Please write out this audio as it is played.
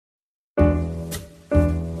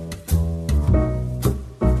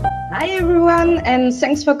everyone, and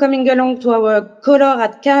thanks for coming along to our Color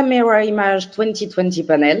at Camerimage 2020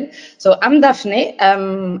 panel. So I'm Daphne.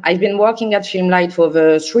 I've been working at FilmLight for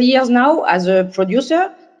over 3 years now as a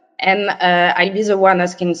producer, and I'll be the one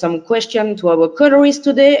asking some questions to our colorist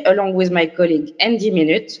today, along with my colleague Andy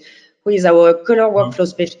Minute, who is our color workflow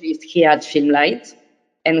specialist here at FilmLight,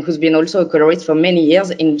 and who's been also a colorist for many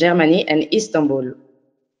years in Germany and Istanbul.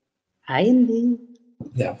 Hi, Andy.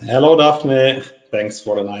 Yeah, hello, Daphne. Thanks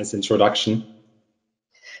for the nice introduction.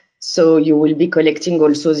 So you will be collecting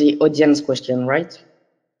also the audience question, right?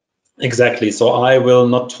 Exactly. So I will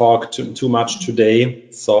not talk too much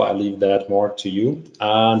today, so I leave that more to you.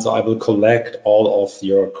 And so I will collect all of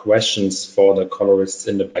your questions for the colorists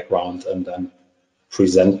in the background and then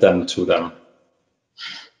present them to them.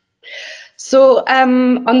 So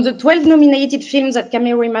on the 12 nominated films at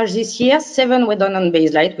Camerimage this year, 7 were done on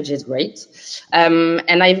Baselight, which is great.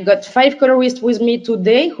 And I've got 5 colorists with me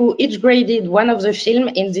today who each graded one of the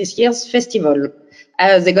films in this year's festival.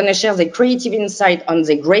 They're going to share their creative insight on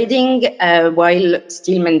the grading while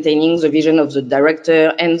still maintaining the vision of the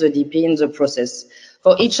director and the DP in the process.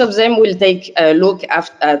 For each of them, we'll take a look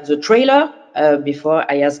at the trailer before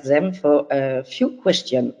I ask them for a few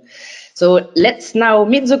questions. So let's now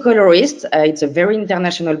meet the colorist. It's a very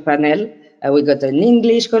international panel. We got an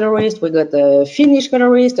English colorist, we got a Finnish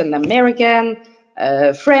colorist, an American,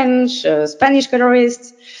 French, Spanish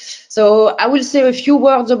colorist. So I will say a few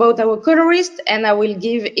words about our colorist, and I will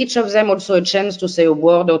give each of them also a chance to say a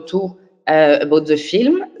word or two about the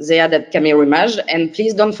film they had at Camerimage. And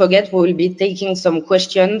please don't forget, we will be taking some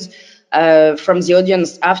questions from the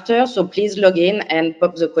audience after. So please log in and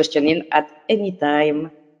pop the question in at any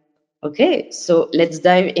time. Okay, so let's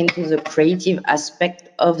dive into the creative aspect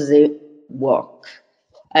of the work.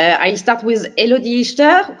 I start with Elodie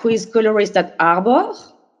Ichter, who is colorist at Arbor.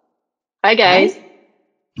 Hi, guys.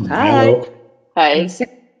 Hi. Hello. Hi. And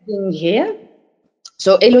being here.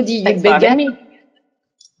 So Elodie,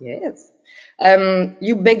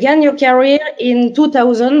 you began your career in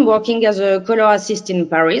 2000 working as a color assist in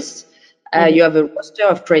Paris. You have a roster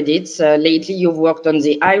of credits. Lately, you've worked on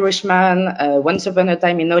The Irishman, Once Upon a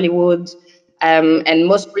Time in Hollywood, and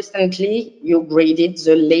most recently, you graded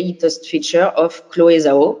the latest feature of Chloé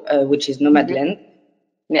Zhao, which is Nomadland.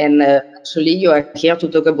 And actually, you are here to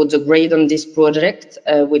talk about the grade on this project,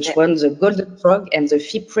 which won the Golden Frog and the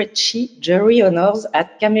FIPRESCI jury honors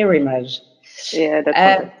at Camerimage. Yeah, that's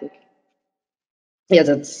fantastic. Yeah,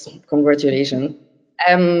 that's congratulations.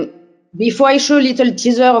 Before I show a little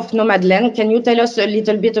teaser of Nomadland, can you tell us a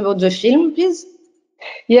little bit about the film, please?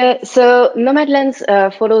 Yeah, so Nomadland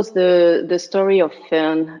follows the story of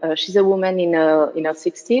Fern. She's a woman in her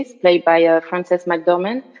 60s, played by Frances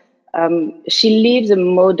McDormand. She lives a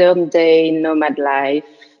modern day nomad life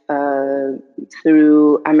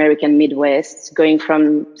through American Midwest, going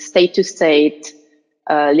from state to state,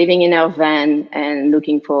 living in her van and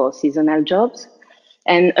looking for seasonal jobs.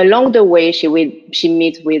 And along the way, she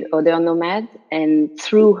meets with other nomads, and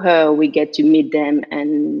through her, we get to meet them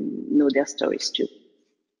and know their stories too.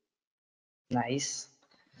 Nice.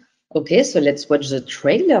 Okay, so let's watch the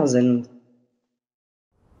trailer then.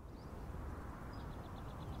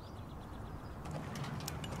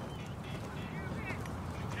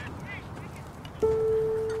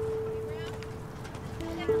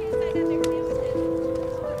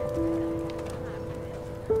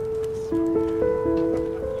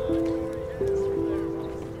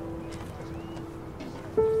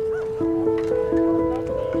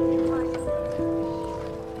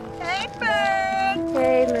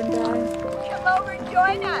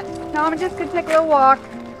 No, I'm just going to take a little walk.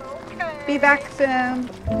 Okay. Be back soon.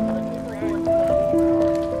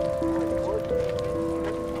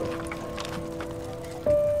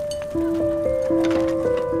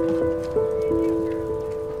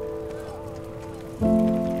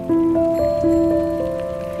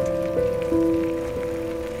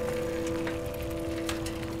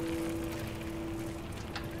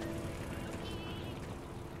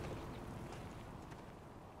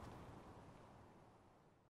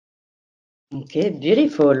 Okay,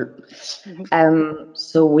 beautiful.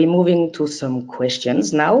 So we're moving to some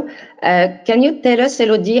questions now. Can you tell us,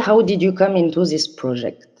 Elodie, how did you come into this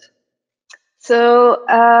project? So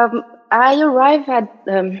I arrived at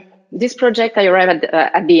this project. I arrived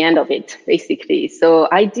at the end of it, basically. So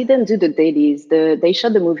I didn't do the dailies. They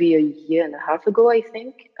shot the movie a year and a half ago, I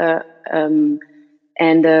think. And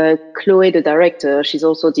Chloé, the director, she's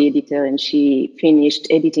also the editor, and she finished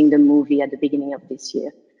editing the movie at the beginning of this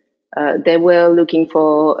year. They were looking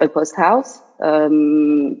for a post house.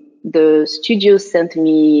 The studio sent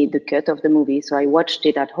me the cut of the movie, so I watched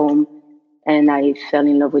it at home and I fell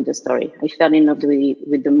in love with the story. I fell in love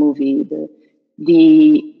with the movie,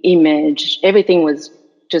 the image, everything was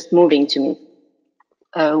just moving to me.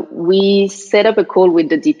 We set up a call with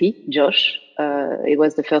the DP, Josh. It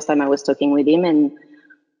was the first time I was talking with him, and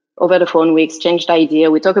over the phone we exchanged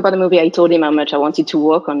idea. We talked about the movie. I told him how much I wanted to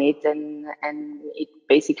work on it, and it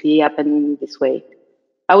basically happened this way.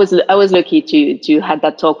 I was lucky to have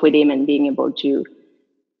that talk with him and being able to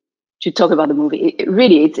talk about the movie.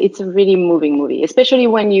 It's a really moving movie, especially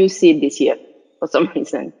when you see it this year for some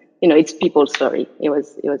reason. You know, it's people's story. It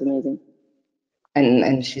was amazing.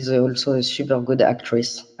 And she's also a super good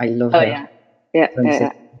actress. I love Oh her.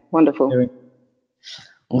 yeah, wonderful.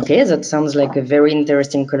 Okay, that sounds like a very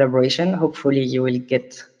interesting collaboration. Hopefully you will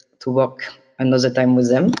get to work another time with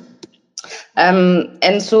them.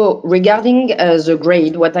 And so regarding the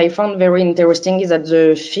grade, what I found very interesting is that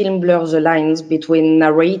the film blurs the lines between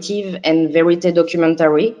narrative and verite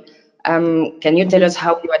documentary. Can you tell us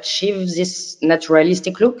how you achieve this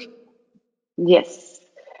naturalistic look? Yes.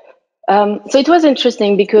 So it was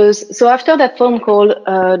interesting because, so after that phone call,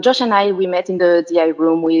 Josh and I, we met in the DI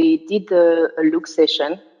room. We did a look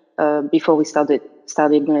session before we started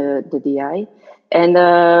the DI. And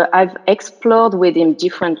I've explored with him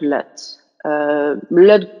different LUT.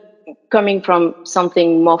 LUT coming from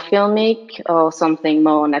something more filmic or something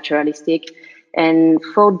more naturalistic. And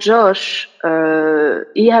for Josh,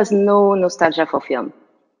 he has no nostalgia for film.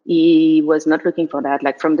 He was not looking for that.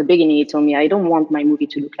 Like from the beginning, he told me, I don't want my movie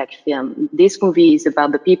to look like film. This movie is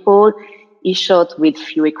about the people. He shot with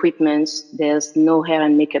few equipments. There's no hair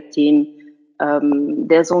and makeup team.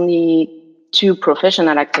 There's only 2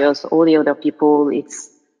 professional actors. All the other people, it's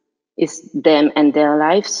them and their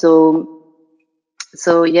life.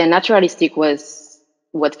 So yeah, naturalistic was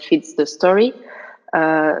what fits the story.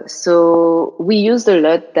 So we used a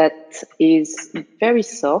LUT that is very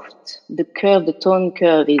soft. The tone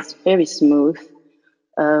curve is very smooth.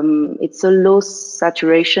 It's a low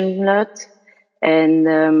saturation LUT.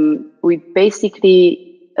 And we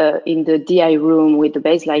basically, in the DI room with the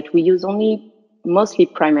Baselight, we use mostly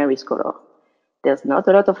primary color. There's not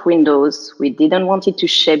a lot of windows. We didn't want it to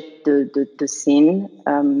shape the scene.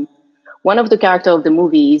 One of the characters of the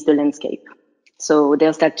movie is the landscape. So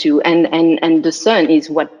there's that too. And the sun is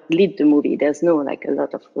what lit the movie. There's no like a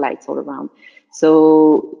lot of lights all around.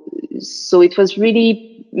 So it was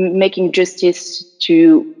really making justice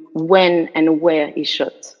to when and where he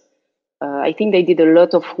shot. I think they did a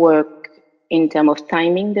lot of work in terms of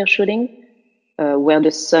timing their shooting, where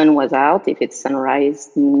the sun was out, if it's sunrise,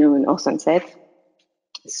 noon, or sunset.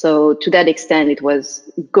 So to that extent, it was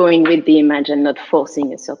going with the image and not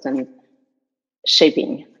forcing a certain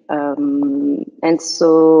shaping. And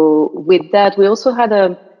so with that, we also had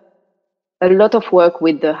a lot of work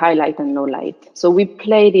with the highlight and low light. So we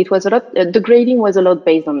played, it was a lot, the grading was a lot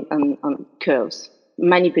based on curves,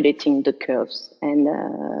 manipulating the curves and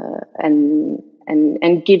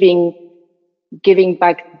giving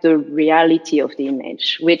back the reality of the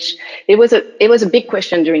image, which it was a big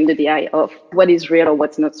question during the DI of what is real or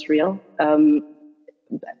what's not real.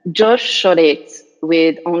 Josh shot it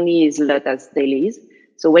with only his LUT as dailies.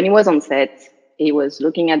 So when he was on set, he was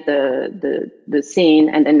looking at the scene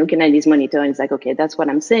and then looking at his monitor and he's like, okay, that's what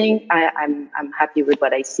I'm saying. I'm happy with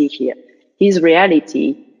what I see here. His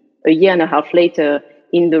reality, a year and a half later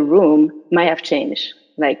in the room, might have changed.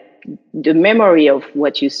 Like the memory of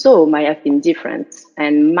what you saw might have been different.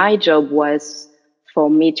 And my job was for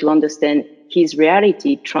me to understand his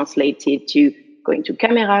reality translated to going to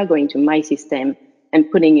camera, going to my system,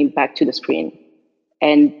 and putting it back to the screen.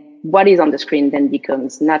 And what is on the screen then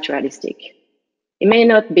becomes naturalistic. It may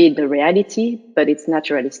not be the reality, but it's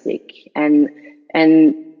naturalistic. And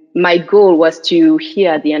my goal was to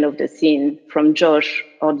hear at the end of the scene from Josh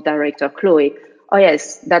or the director, Chloé, oh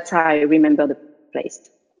yes, that's how I remember the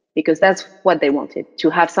place. Because that's what they wanted, to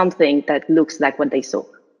have something that looks like what they saw.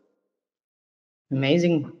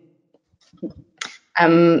 Amazing.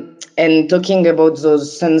 And talking about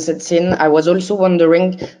those sunset scenes, I was also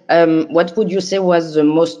wondering, what would you say was the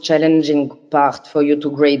most challenging part for you to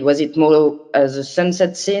grade? Was it more the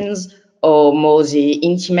sunset scenes or more the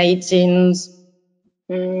intimate scenes?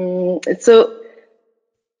 So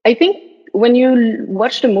I think when you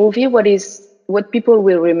watch the movie, what people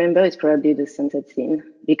will remember is probably the sunset scene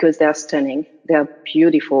because they are stunning, they are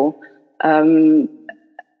beautiful.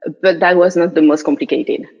 But that was not the most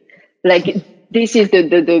complicated. Like this is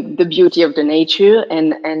the beauty of the nature,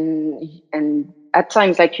 and at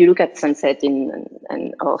times, like you look at sunset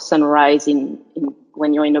or sunrise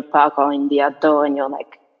when you're in a park or in the outdoor, and you're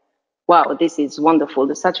like, wow, this is wonderful.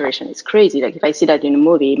 The saturation is crazy. Like if I see that in a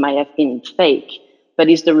movie, it might have been fake. but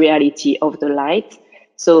it's the reality of the light.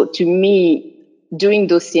 So to me, doing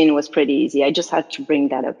those scenes was pretty easy. I just had to bring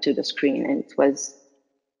that up to the screen, and it was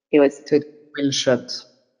well shot.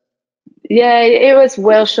 Yeah, it was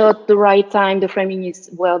well shot, the right time, the framing is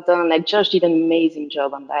well done. Like Josh did an amazing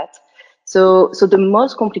job on that. So the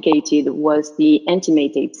most complicated was the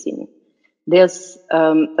animated scene. There's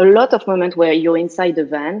a lot of moments where you're inside the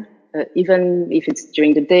van, even if it's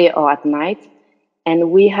during the day or at night,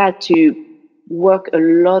 and we had to work a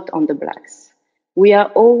lot on the blacks. We are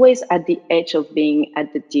always at the edge of being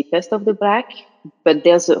at the deepest of the black, but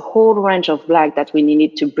there's a whole range of black that we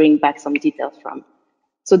needed to bring back some details from.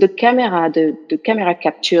 So the camera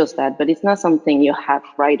captures that, but it's not something you have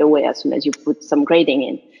right away as soon as you put some grading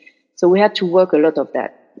in. So we had to work a lot of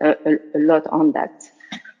that, a lot on that.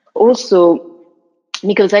 Also,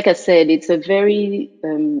 because like I said, it's a very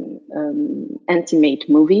intimate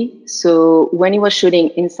movie. So when he was shooting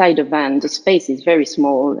inside the van, the space is very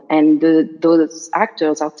small, and those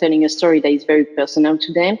actors are telling a story that is very personal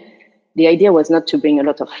to them. The idea was not to bring a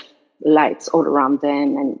lot of lights all around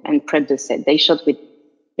them and prep the set. They shot with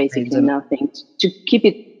basically nothing to keep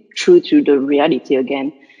it true to the reality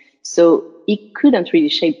again. So he couldn't really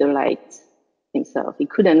shape the light himself. He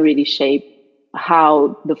couldn't really shape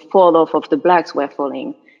how the fall off of the blacks were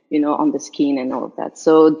falling, on the skin and all of that.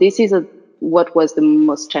 So this is what was the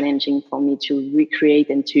most challenging for me to recreate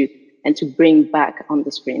and to bring back on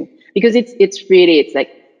the screen, because it's like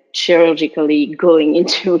chirurgically going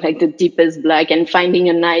into like the deepest black and finding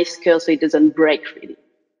a nice curve so it doesn't break really.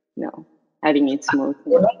 Having it smooth.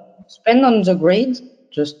 Spend on the grade?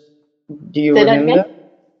 Just do you remember?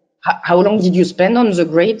 How long did you spend on the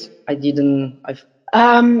grade? I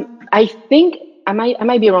think I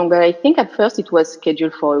might be wrong, but I think at first it was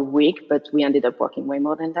scheduled for a week, but we ended up working way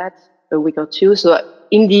more than that, a week or two. So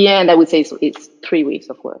in the end, I would say it's 3 weeks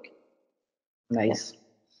of work. Nice.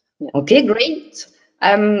 Yeah. Okay, great.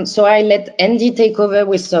 So I let Andy take over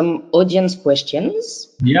with some audience questions.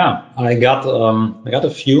 Yeah, I got a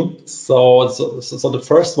few. So the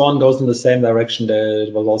first one goes in the same direction. That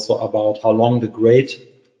it was also about how long the grade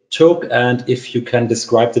took, and if you can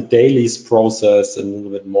describe the dailies process in a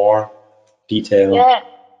little bit more detail. Yeah.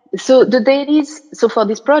 So the dailies. So for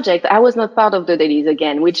this project, I was not part of the dailies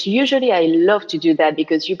again, which usually I love to do that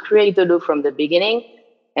because you create the look from the beginning,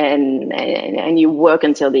 and you work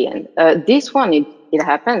until the end. This one, it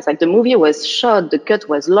happens. Like the movie was shot, the cut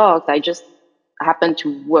was locked. I just happened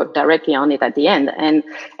to work directly on it at the end,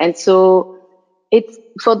 and so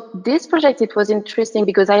for this project it was interesting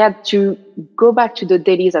because I had to go back to the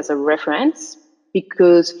dailies as a reference,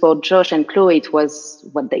 because for Josh and Chloé it was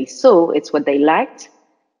what they saw, it's what they liked.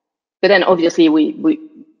 But then obviously we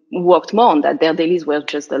worked more on that. Their dailies were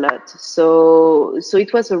just a lot. So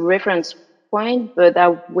it was a reference point, but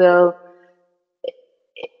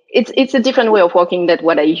it's a different way of working than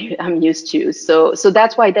what I'm used to. So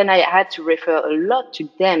that's why then I had to refer a lot to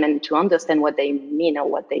them and to understand what they mean or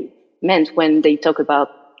what they meant when they talk about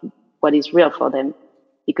what is real for them,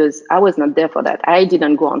 because I was not there for that. I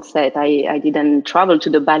didn't go on set. I didn't travel to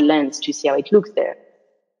the Badlands to see how it looks there.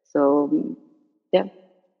 So, yeah.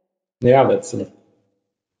 Yeah, that's an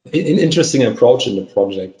interesting approach in the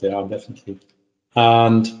project. Yeah, definitely.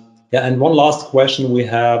 And one last question we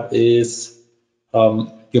have is,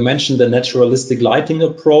 you mentioned the naturalistic lighting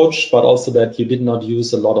approach, but also that you did not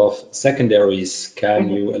use a lot of secondaries. Can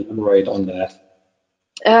you elaborate on that?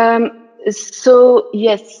 So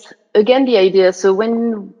yes, again, the idea. So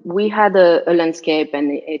when we had a landscape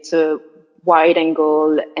and it's a wide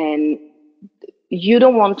angle, and you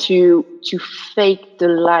don't want to fake the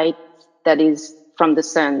light that is from the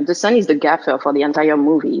sun. The sun is the gaffer for the entire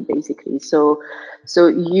movie, basically. So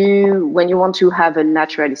when you want to have a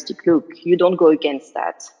naturalistic look, you don't go against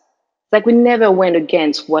that. Like we never went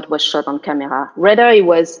against what was shot on camera. Whether it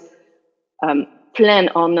was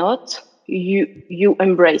planned or not, you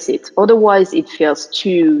embrace it. Otherwise, it feels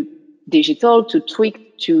too digital, too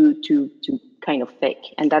tweaked, too kind of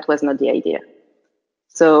fake, and that was not the idea.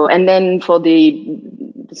 So, and then for the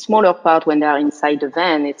smaller part, when they are inside the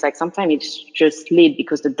van, it's like sometimes it's just lit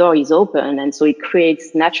because the door is open, and so it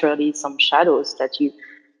creates naturally some shadows that you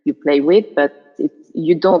play with, but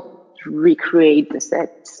you don't recreate the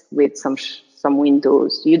set with some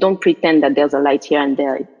windows. You don't pretend that there's a light here and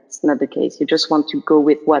there. It's not the case. You just want to go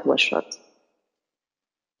with what was shot.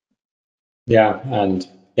 Yeah, and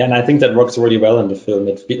I think that works really well in the film.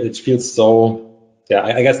 It feels so. Yeah,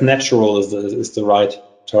 I guess natural is the right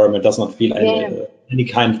term. It does not feel any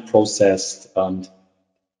kind of processed. And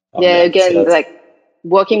again, so like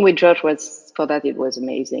working with Josh it was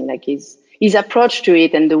amazing. Like his approach to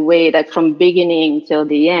it and the way that from beginning till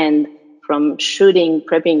the end, from shooting,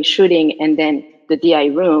 prepping, shooting, and then the DI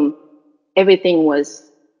room, everything was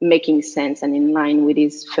making sense and in line with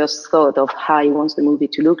his first thought of how he wants the movie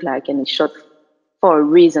to look like, and he shot for a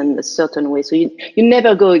reason, a certain way. So you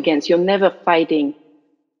never go against, you're never fighting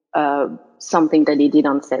something that he did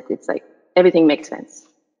on set. It's like everything makes sense.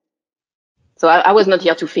 So I was not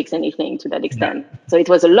here to fix anything to that extent. Yeah. So it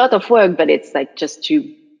was a lot of work, but it's like just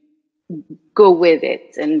to go with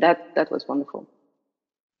it, and that was wonderful.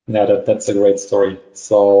 Yeah, that's a great story.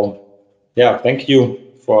 So yeah, thank you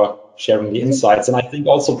for sharing the insights. And I think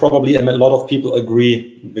also probably a lot of people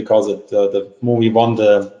agree, because the movie won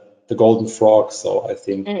the Golden Frog. So I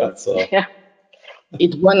think that's yeah.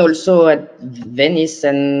 It won also at Venice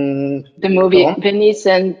and the movie Toronto. Venice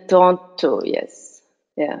and Toronto. Yes,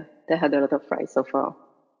 yeah, they had a lot of prizes so far.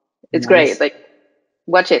 It's great. Like,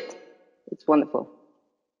 watch it. It's wonderful.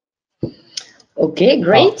 Okay,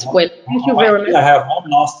 great. Well, thank you very much. I have one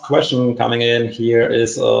last question coming in here.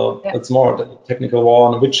 It's more the technical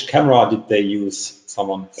one. Which camera did they use?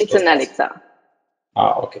 Someone. It's an Alexa.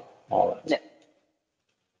 Okay. All right. Yeah.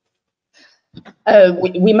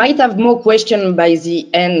 We might have more questions by the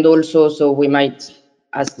end also, so we might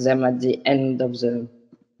ask them at the end of the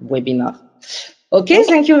webinar. Okay,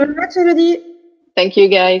 thank you very much, Elodie. Thank you,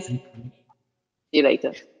 guys. See you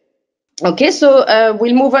later. Okay, so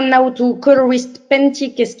we'll move on now to colorist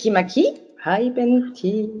Pentti Keskimaki. Hi,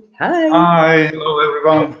 Pentti. Hi. Hi, hello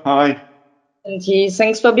everyone. Hi. Pentti,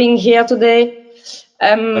 thanks for being here today.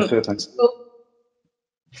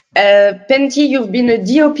 Pentti, you've been a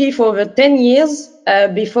DOP for over 10 years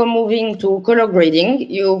before moving to color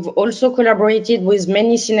grading. You've also collaborated with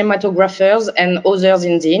many cinematographers and others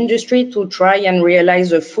in the industry to try and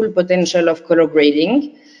realize the full potential of color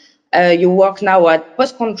grading. You work now at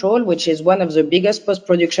Post Control, which is one of the biggest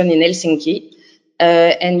post-production in Helsinki.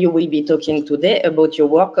 And you will be talking today about your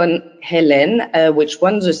work on Helene, which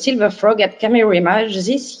won the Silver Frog at Camerimage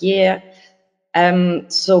this year.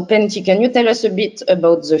 So Pentti, can you tell us a bit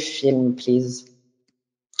about the film, please?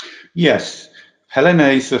 Yes, Helene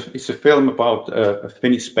is a film about a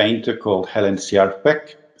Finnish painter called Helene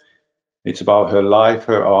Sierpek. It's about her life,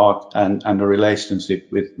 her art, and a relationship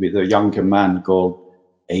with a younger man called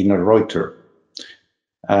Einar Reuter.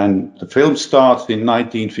 And the film starts in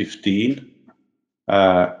 1915.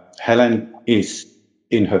 Helene is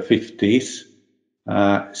in her 50s.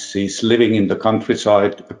 She's living in the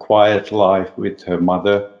countryside, a quiet life with her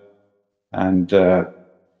mother, and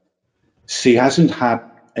she hasn't had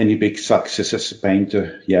any big success as a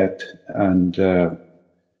painter yet, and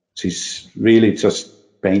she's really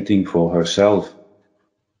just painting for herself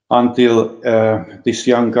until this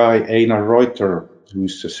young guy, Einar Reuter,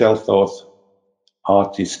 who's a self-taught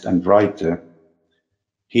artist and writer,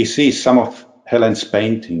 he sees some of Helene's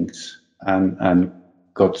paintings and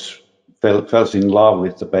fell in love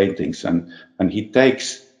with the paintings, and he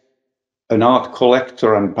takes an art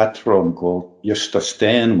collector and patron called Gösta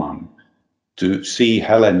Stenman to see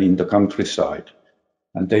Helene in the countryside,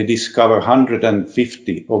 and they discover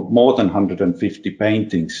 150 or more than 150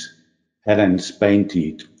 paintings Helene's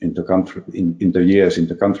painted in the country in the years in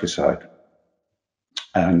the countryside.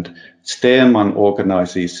 And Stenman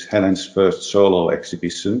organizes Helene's first solo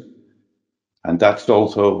exhibition, and that's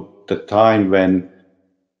also the time when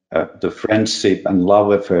the friendship and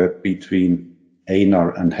love affair between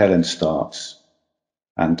Einar and Helene starts,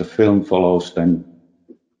 and the film follows them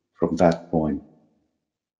from that point.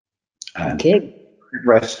 And okay.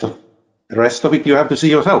 The rest of it you have to see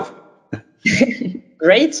yourself.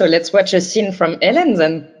 Great, so let's watch a scene from Helene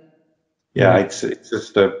then. Yeah, it's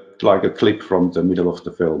just like a clip from the middle of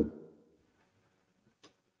the film.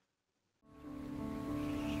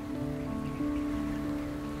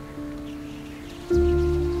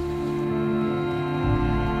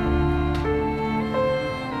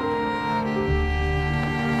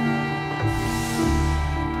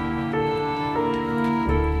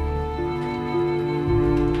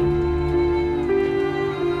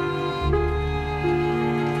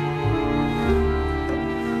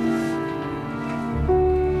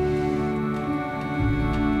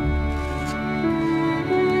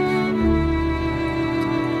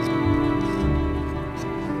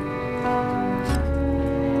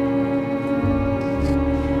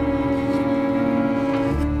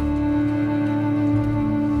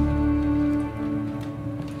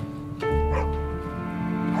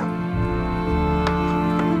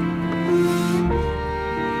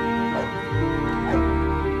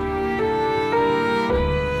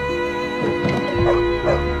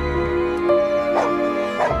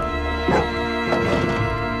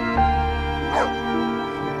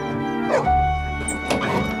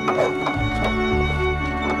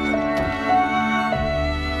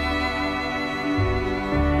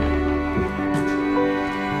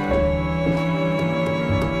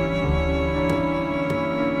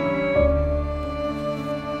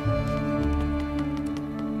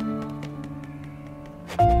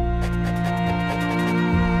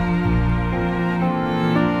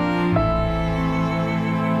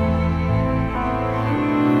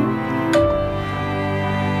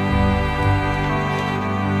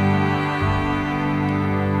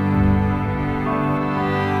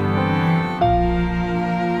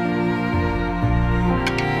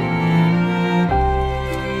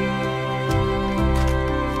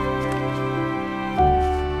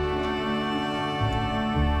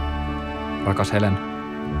 Rakas Helen,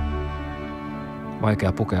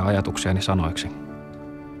 vaikea pukea ajatuksiani sanoiksi.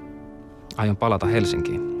 Aion palata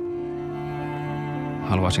Helsinkiin.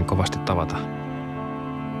 Haluaisin kovasti tavata.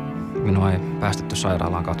 Minua ei päästetty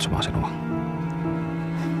sairaalaan katsomaan sinua.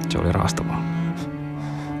 Se oli raastavaa.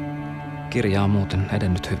 Kirja on muuten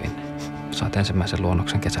edennyt hyvin. Saat ensimmäisen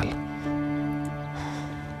luonnoksen kesällä.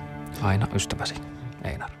 Aina ystäväsi,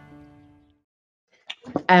 Einar.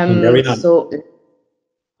 Very nice. So,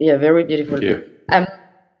 yeah, very beautiful. Yeah.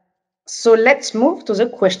 So let's move to the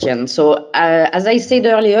question. So as I said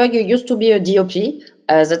earlier, you used to be a DOP.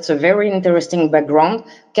 That's a very interesting background.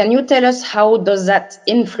 Can you tell us how does that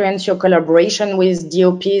influence your collaboration with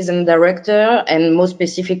DOPs and director? And more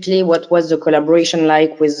specifically, what was the collaboration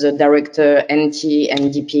like with the director NT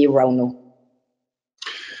and DP Rauno?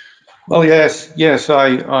 Well, yes.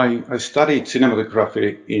 I studied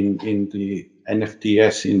cinematography in the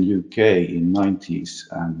NFTS in UK in 90s,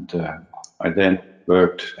 and I then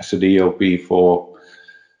worked as a DOP for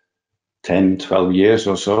 10, 12 years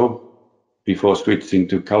or so before switching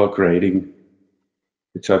to color grading,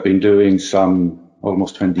 which I've been doing some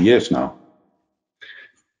almost 20 years now.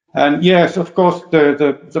 And yes, of course,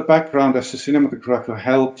 the background as a cinematographer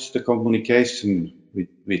helps the communication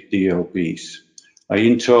with DOPs. I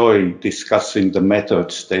enjoy discussing the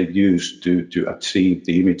methods they use to achieve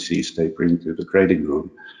the images they bring to the grading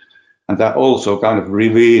room. And that also kind of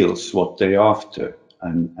reveals what they're after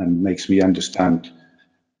and makes me understand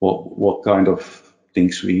what kind of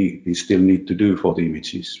things we still need to do for the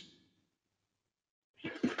images.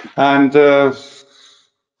 And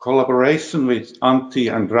collaboration with Antti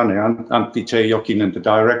and Rane, Antti J. Jokinen, the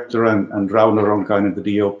director, and Rauno Ronkainen,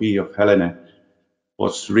 the DOP of Helene,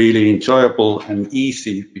 was really enjoyable and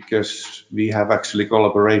easy because we have actually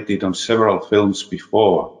collaborated on several films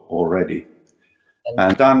before already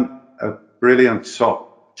and done a brilliant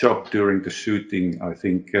job during the shooting. I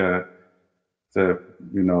think it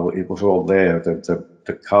was all there.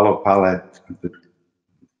 The color palette,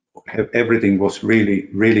 everything was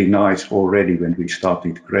really nice already when we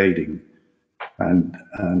started grading. And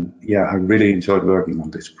yeah, I really enjoyed working on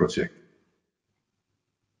this project.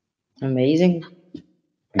 Amazing.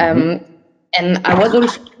 And I was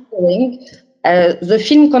also wondering, the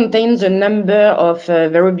film contains a number of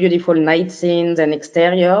very beautiful night scenes and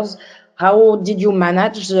exteriors. How did you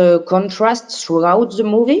manage the contrast throughout the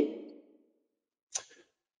movie?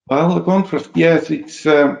 Well, the contrast, yes, it's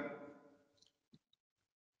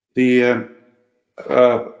the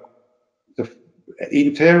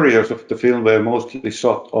interiors of the film were mostly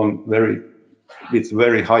shot on with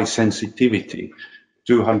very high sensitivity,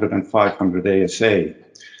 200 and 500 ASA,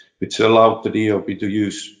 which allowed the DOP to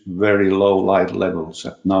use very low light levels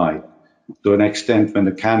at night to an extent when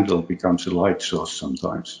the candle becomes a light source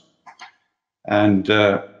sometimes. And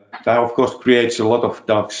that of course creates a lot of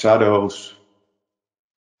dark shadows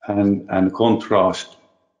and contrast.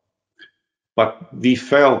 But we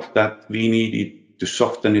felt that we needed to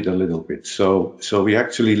soften it a little bit. So we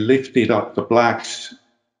actually lifted up the blacks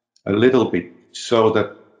a little bit so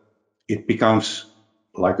that it becomes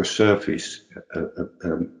like a surface, a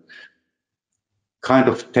kind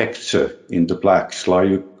of texture in the blacks,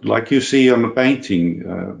 like you see on a painting.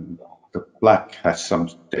 The black has some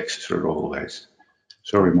texture always.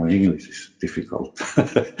 Sorry, my English is difficult.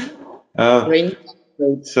 Great.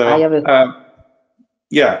 So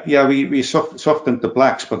we softened the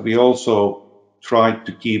blacks, but we also tried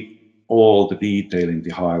to keep all the detail in the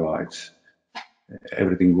highlights,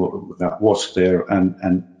 everything that was there,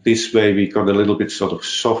 and this way we got a little bit sort of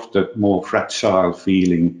softer, more fragile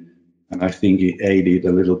feeling, and I think it aided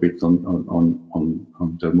a little bit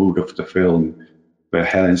on the mood of the film, where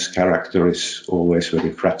Helene's character is always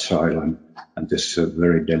very fragile and there's a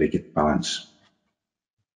very delicate balance.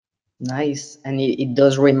 Nice, and it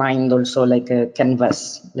does remind also like a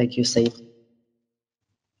canvas, like you say.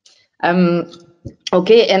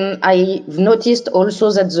 Okay, and I've noticed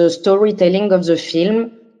also that the storytelling of the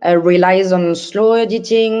film relies on slow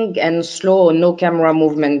editing and slow or no camera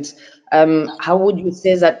movement. How would you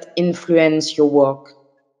say that influence your work?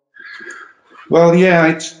 Well,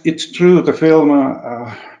 yeah, it's true. The film,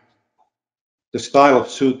 the style of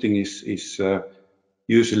shooting is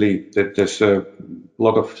usually that there's a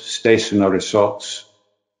lot of stationary shots,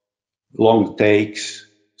 long takes,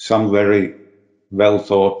 some very well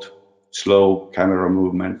thought, slow camera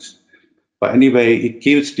movements. But anyway, it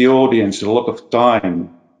gives the audience a lot of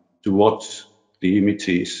time to watch the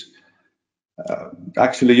images.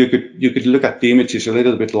 Actually, you could look at the images a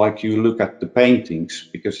little bit like you look at the paintings,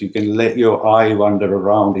 because you can let your eye wander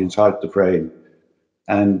around inside the frame,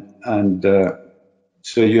 and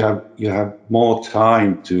So you have more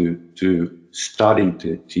time to study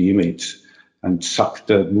the image and suck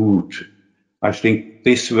the mood. I think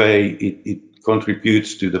this way it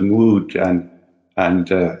contributes to the mood and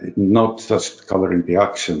not just covering the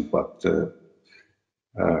action, but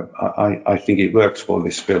I think it works for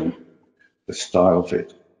this film, the style of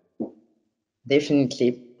it.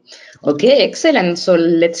 Definitely. Okay, excellent. So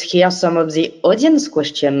let's hear some of the audience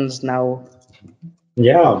questions now.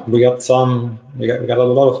 Yeah, we got a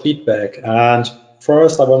lot of feedback. And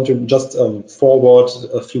first, I want to just forward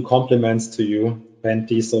a few compliments to you,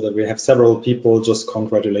 Pentti, so that we have several people just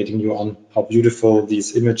congratulating you on how beautiful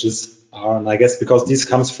these images are. And I guess because this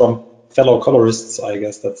comes from fellow colorists, I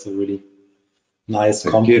guess that's a really nice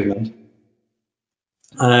compliment.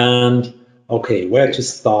 And okay, where to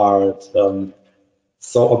start?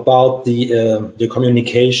 So about the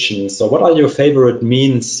communication. So what are your favorite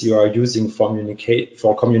means you are using for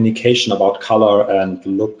communication about color and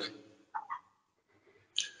look?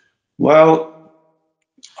 Well,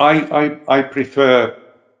 I prefer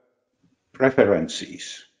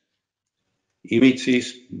references,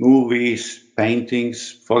 images, movies,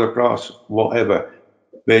 paintings, photographs, whatever,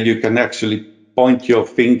 where you can actually point your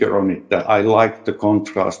finger on it. That I like the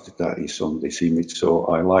contrast that is on this image, so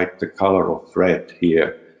I like the color of red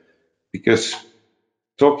here, because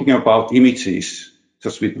talking about images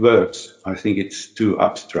just with words, I think it's too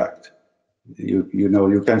abstract. You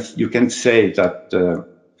can say that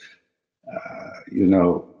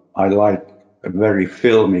I like a very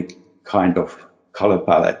filmic kind of color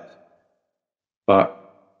palette, but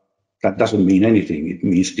that doesn't mean anything. It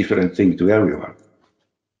means different thing to everyone.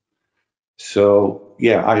 So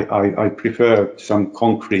yeah, I prefer some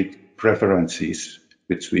concrete preferences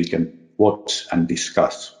which we can watch and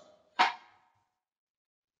discuss.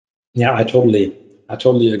 Yeah, I totally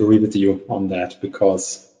agree with you on that,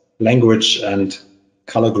 because language and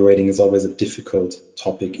color grading is always a difficult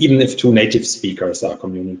topic, even if two native speakers are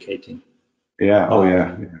communicating. Yeah. Oh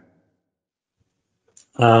yeah.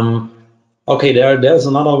 Okay, there's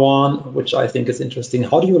another one which I think is interesting.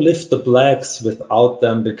 How do you lift the blacks without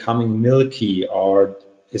them becoming milky, or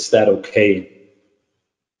is that okay?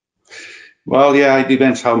 Well, yeah, it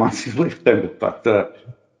depends how much you lift them, but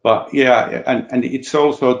yeah, and it's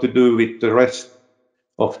also to do with the rest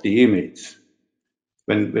of the image.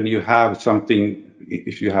 When you have something,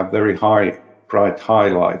 if you have very bright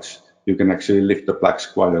highlights, you can actually lift the blacks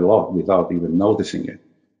quite a lot without even noticing it.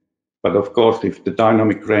 But of course, if the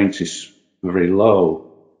dynamic range is very low,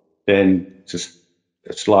 then just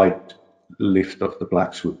a slight lift of the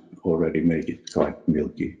blacks would already make it quite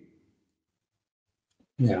milky.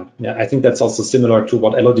 Yeah, I think that's also similar to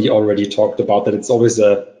what Elodie already talked about, that it's always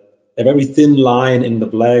a very thin line in the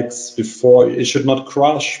blacks before it should not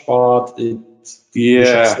crush, but it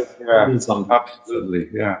absolutely.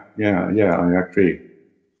 Yeah, I agree.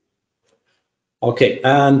 Okay,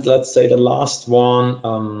 and let's say the last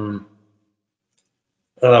one.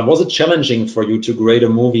 Was it challenging for you to grade a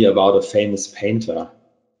movie about a famous painter?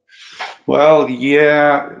 Well,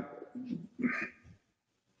 yeah.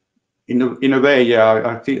 In a way,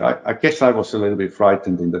 yeah. I guess I was a little bit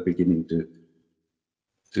frightened in the beginning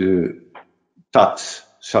to touch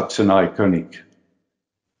such an iconic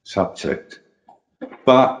subject,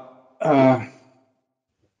 but I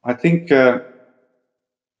think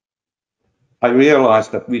I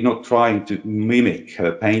realized that we're not trying to mimic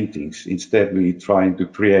her paintings. Instead, we're trying to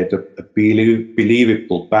create a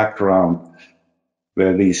believable background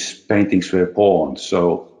where these paintings were born.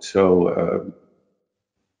 So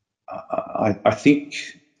I think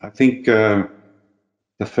the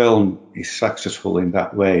film is successful in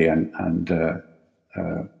that way, and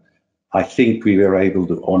I think we were able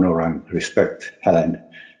to honor and respect Helene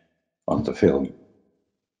on the film.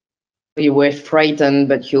 You were frightened,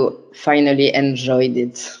 but you finally enjoyed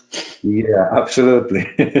it. Yeah, absolutely.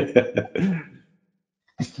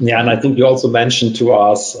 Yeah, and I think you also mentioned to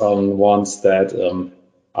us once that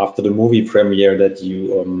after the movie premiere that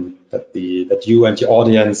you that you and the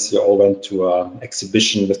audience, you all went to an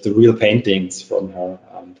exhibition with the real paintings from her.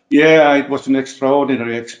 Yeah, it was an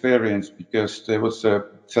extraordinary experience, because there was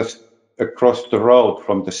just across the road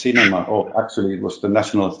from the cinema, or actually it was the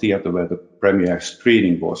National Theatre where the premiere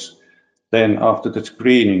screening was. Then after the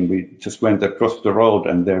screening, we just went across the road,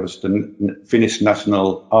 and there was the Finnish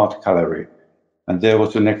National Art Gallery, and there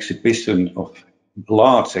was an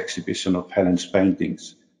large exhibition of Helene's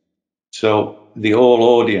paintings. So the whole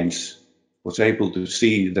audience was able to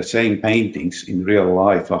see the same paintings in real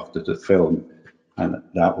life after the film, and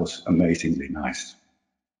that was amazingly nice.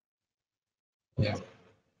 Yeah,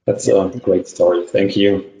 that's a great story. Thank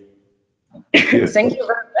you. Thank you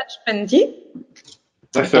very much, Pentti.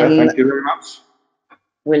 Yes, sir. Thank you very much.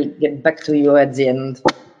 We'll get back to you at the end.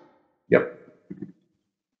 Yep.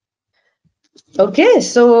 Okay,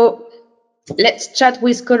 so let's chat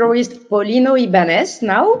with colorist Paulino Ibanez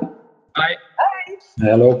now. Hi.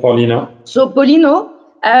 Hello, Paulino. So Paulino,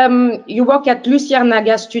 you work at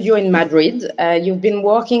Luciérnaga Studio in Madrid. You've been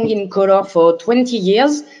working in color for 20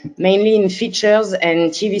 years, mainly in features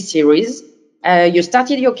and TV series. You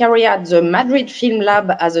started your career at the Madrid Film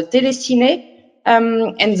Lab as a telecine,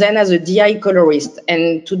 and then as a DI colorist.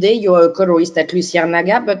 And today you're a colorist at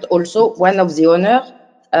Luciérnaga, but also one of the owners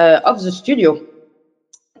of the studio.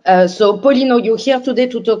 So Paulino, you're here today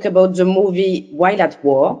to talk about the movie While at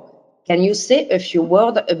War. Can you say a few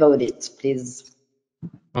words about it, please?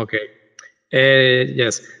 Okay.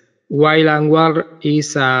 Yes. While at War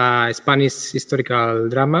is a Spanish historical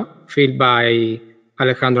drama filmed by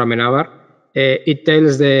Alejandro Amenábar. It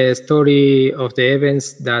tells the story of the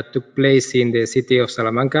events that took place in the city of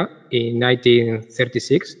Salamanca in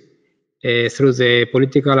 1936 through the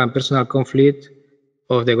political and personal conflict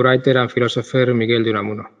of the writer and philosopher Miguel de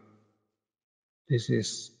Unamuno. This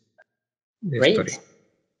is the story.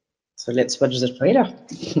 So let's watch the trailer.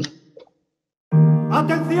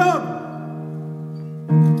 ¡Atención!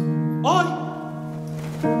 Hoy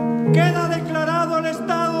queda declarado el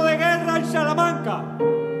estado de guerra en Salamanca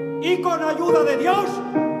y con ayuda de Dios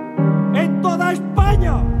en toda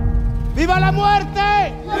España. ¡Viva la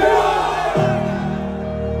muerte!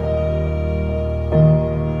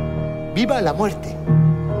 ¡Viva la muerte!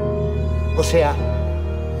 O sea,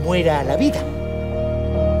 muera la vida.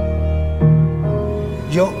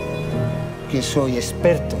 Yo, que soy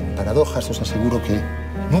experto en paradojas, os aseguro que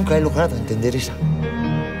nunca he logrado entender esa.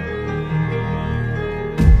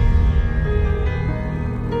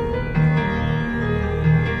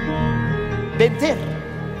 Vencer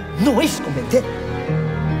no es convencer.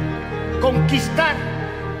 Conquistar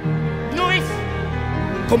no es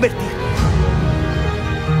convertir.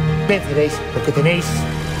 Venceréis porque tenéis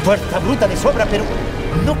fuerza bruta de sobra, pero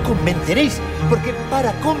no convenceréis porque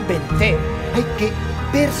para convencer hay que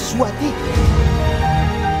persuadir.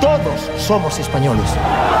 Todos somos españoles.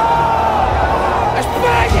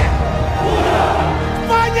 ¡España!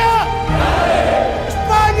 ¡España!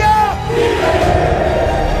 ¡España!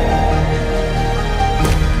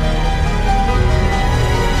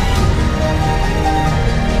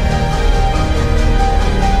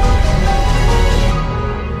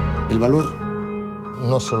 El valor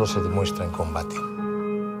no solo se demuestra en combate.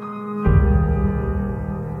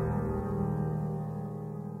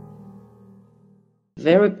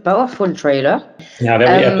 Very powerful trailer. Yeah,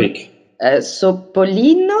 very epic. So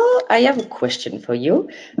Paulino, I have a question for you.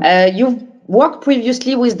 You've worked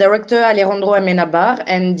previously with director Alejandro Amenábar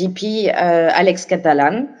and DP Alex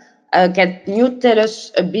Catalan. Can you tell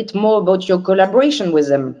us a bit more about your collaboration with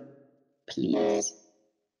them, please?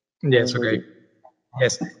 Yes, okay.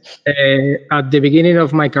 Yes. At the beginning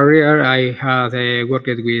of my career, I had worked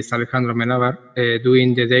with Alejandro Amenábar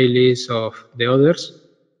doing the dailies of the others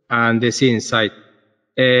and the scene side.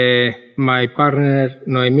 My partner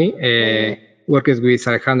Noemi worked with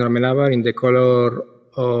Alejandro Amenábar in the color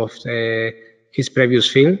of his previous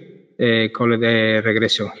film called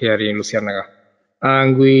Regression here in Luciérnaga.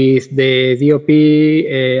 And with the DOP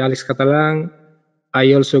Alex Catalan,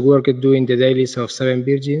 I also worked doing the dailies of Seven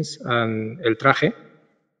Virgins and El Traje.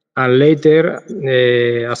 And later,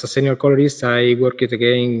 as a senior colorist, I worked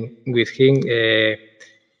again with him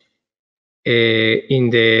in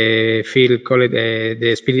the field called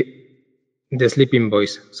the Sleeping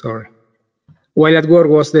Boys. Sorry. While at War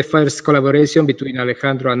was the first collaboration between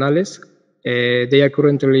Alejandro and Alex. They are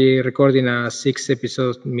currently recording a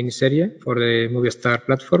 6-episode miniserie for the Movistar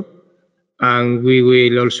platform, and we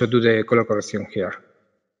will also do the color correction here.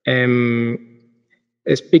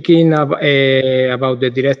 Speaking about the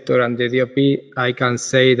director and the DOP, I can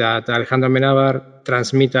say that Alejandro Amenábar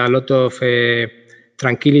transmits a lot of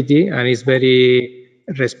tranquility and is very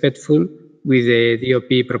respectful with the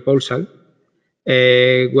DOP proposal.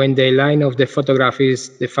 When the line of the photograph is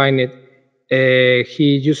defined,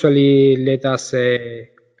 he usually let us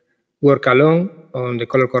work alone on the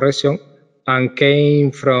color correction and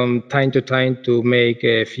came from time to time to make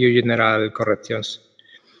a few general corrections.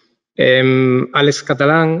 Alex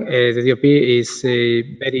Catalan, the DOP, is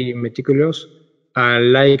very meticulous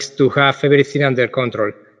and likes to have everything under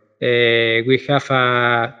control. We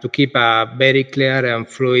have to keep a very clear and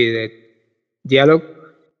fluid dialogue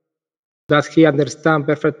that he understands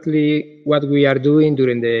perfectly what we are doing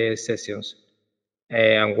during the sessions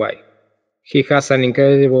and why. He has an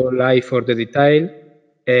incredible eye for the detail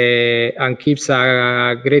and keeps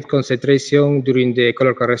a great concentration during the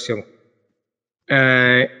color correction.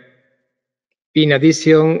 In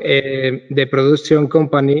addition, the production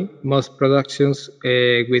company, most productions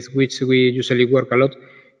with which we usually work a lot,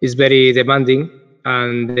 is very demanding,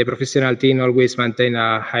 and the professional team always maintain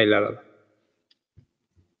a high level.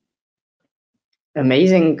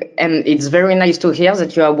 Amazing. And it's very nice to hear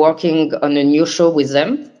that you are working on a new show with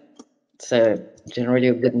them. It's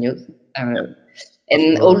generally good news.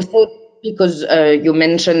 And also, because you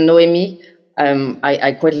mentioned Noémie,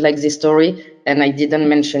 I quite like this story, and I didn't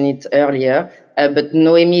mention it earlier, but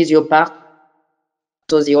Noémie is your part,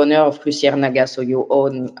 so the owner of Luciérnaga, so you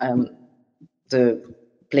own the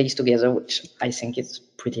place together, which I think is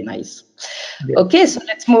pretty nice. Yeah. Okay, so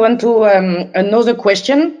let's move on to another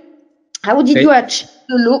question. How did you achieve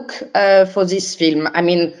the look for this film? I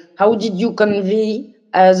mean, how did you convey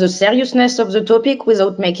the seriousness of the topic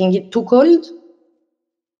without making it too cold?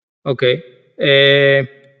 Okay.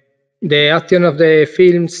 The action of the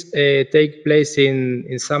films take place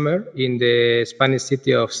in summer in the Spanish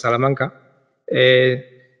city of Salamanca.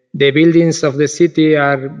 The buildings of the city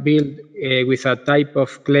are built with a type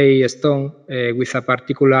of clay stone with a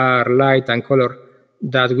particular light and color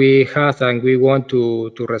that we have and we want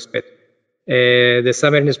to respect. The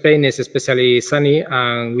summer in Spain is especially sunny,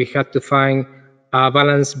 and we had to find a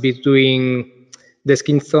balance between the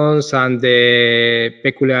skin tones and the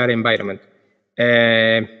peculiar environment.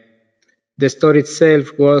 The story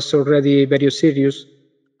itself was already very serious,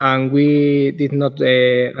 and we did not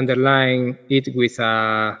underline it with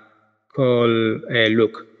a cold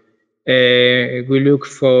look. We look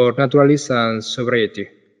for naturalism and sobriety.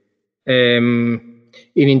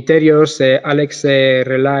 In interiors, Alex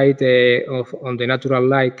relied on the natural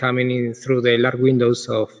light coming in through the large windows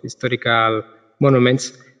of historical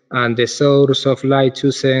monuments, and the source of light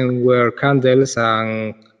chosen were candles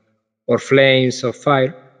or flames of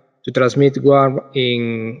fire to transmit warmth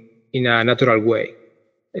in a natural way.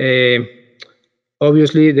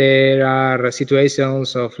 Obviously, there are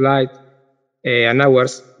situations of light and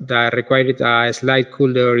hours that required a slight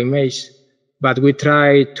cooler image, but we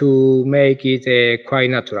try to make it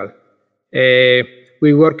quite natural.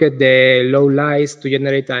 We work at the low lights to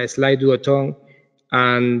generate a slight duotone,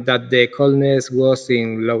 and that the coldness was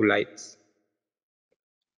in low lights.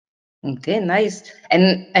 Okay, nice.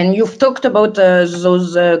 And you've talked about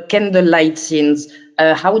those candlelight scenes.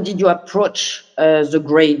 How did you approach the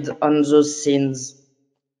grade on those scenes?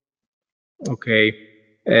 Okay.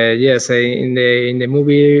 Yes, in the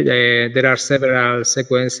movie there are several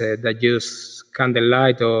sequences that use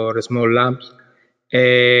candlelight or small lamps,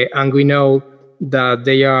 and we know that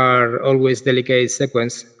they are always delicate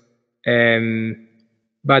sequences.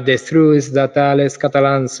 But the truth is that Alex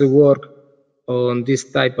Catalan's work on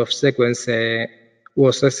this type of sequence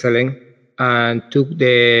was excellent and took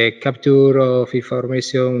the capture of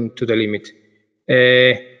information to the limit.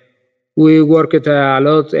 We worked a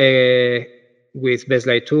lot with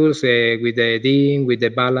Baselight tools, with the dim, with the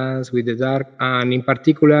balance, with the dark, and in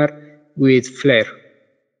particular with flare.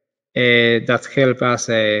 That helped us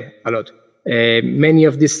a lot. Many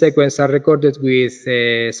of these sequences are recorded with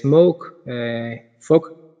smoke, fog,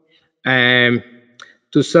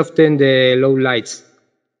 to soften the low lights.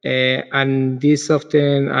 And this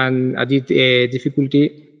often added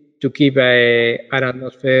difficulty to keep an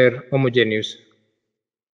atmosphere homogeneous.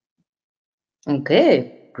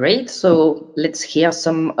 Okay, great. So let's hear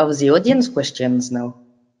some of the audience questions now.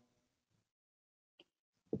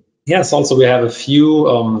 Yes, also we have a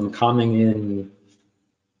few coming in.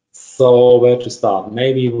 So where to start?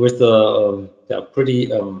 Maybe with the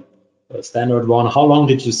pretty standard one. How long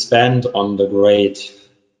did you spend on the grade?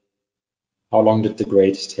 How long did the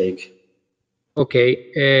grade take?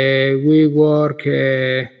 Okay, we work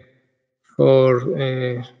for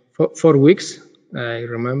 4 weeks, I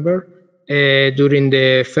remember. During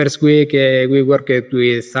the first week, we worked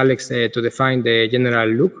with Alex to define the general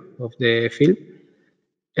look of the film.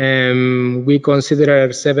 We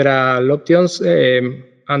considered several options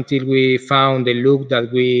until we found the look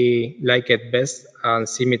that we liked best and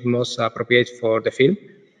seemed most appropriate for the film.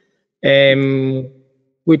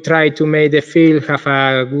 We tried to make the film have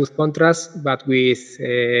a good contrast, but with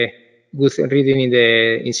good reading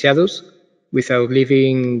in shadows, without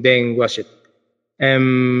leaving them washed.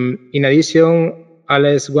 In addition,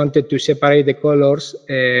 Alex wanted to separate the colors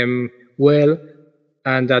well,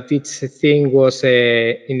 and that each thing was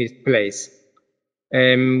in its place.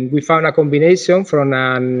 We found a combination from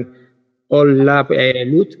an all-lab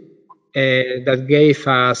look that gave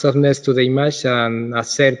a softness to the image and a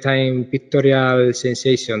certain pictorial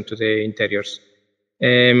sensation to the interiors.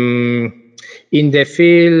 In the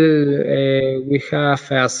film, we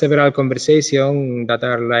have several conversations that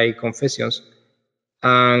are like confessions,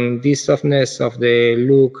 And this softness of the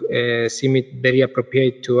look seemed very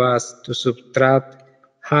appropriate to us to subtract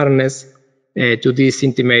hardness to these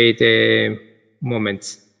intimate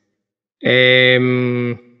moments.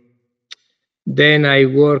 Then I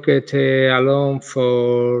worked alone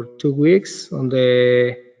for 2 weeks on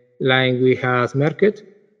the line we had marked.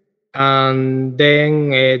 And then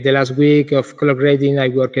the last week of color grading, I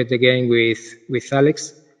worked again with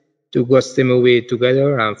Alex to watch the movie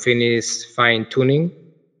together and finish fine-tuning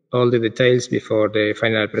all the details before the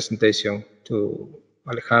final presentation to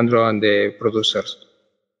Alejandro and the producers.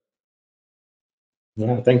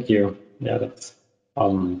 Yeah, thank you. Yeah, that's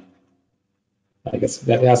I guess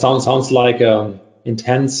that sounds like an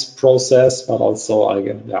intense process, but also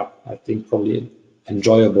I think probably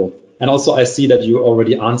enjoyable. And also I see that you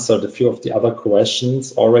already answered a few of the other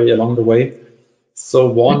questions already along the way. So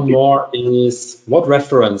one more is, what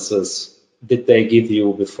references did they give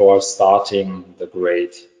you before starting the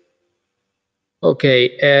grade?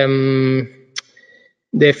 Okay,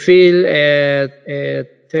 the film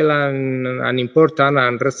tell an important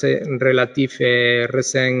and relative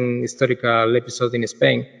recent historical episode in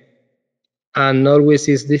Spain. And always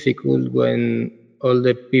is difficult when all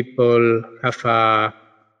the people have a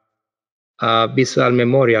visual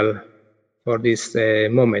memorial for this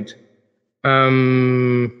moment.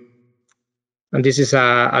 And this is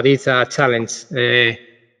a challenge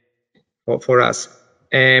for us.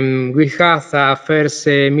 We had a first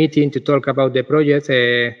meeting to talk about the project,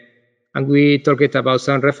 and we talked about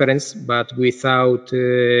some reference, but without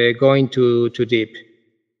going too deep.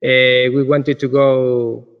 We wanted to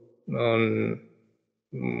go on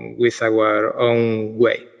with our own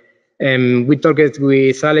way. We talked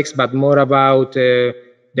with Alex, but more about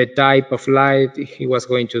the type of light he was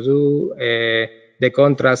going to do, the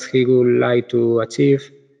contrast he would like to achieve,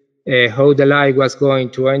 how the light was going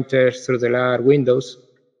to enter through the large windows,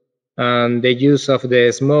 and the use of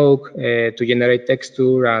the smoke to generate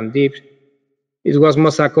texture and depth. It was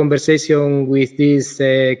most a conversation with these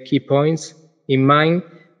key points in mind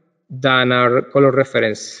than our color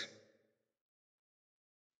reference.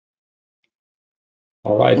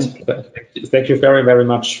 All right. Thank you very, very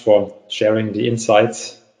much for sharing the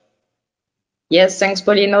insights. Yes, thanks,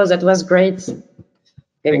 Paulino. That was great.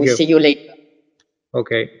 Okay, we'll see you later.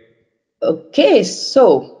 Okay. Okay,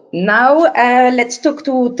 so now let's talk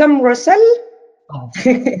to Tom Russell. Oh.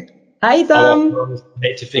 Hi, Tom. Our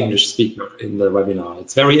native English speaker in the webinar.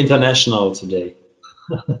 It's very international today.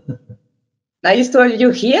 Nice to have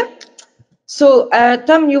you here. So,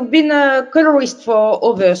 Tom, you've been a colorist for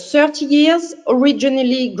over 30 years,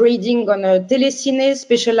 originally grading on a telecine,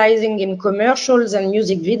 specializing in commercials and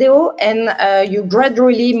music video, and you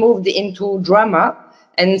gradually moved into drama.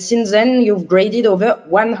 And since then, you've graded over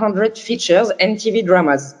 100 features and TV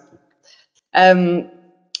dramas.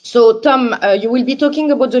 So, Tom, you will be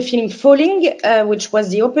talking about the film Falling, which was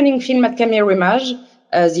the opening film at Camerimage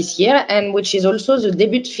this year, and which is also the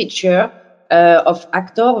debut feature of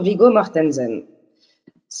actor Viggo Mortensen.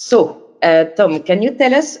 So, Tom, can you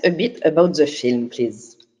tell us a bit about the film,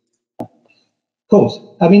 please? Of course.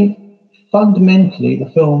 I mean, fundamentally, the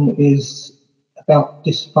film is about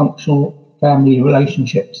dysfunctional family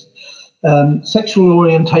relationships, sexual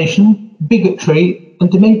orientation, bigotry,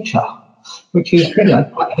 and dementia, which is quite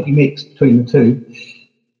a heavy mix between the two.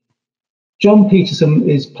 John Peterson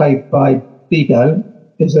is played by Viggo,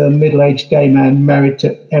 is a middle-aged gay man married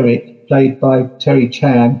to Eric, played by Terry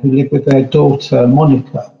Chan, who live with their daughter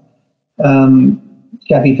Monica,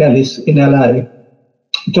 Gabby Vellis, in LA.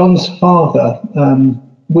 John's father,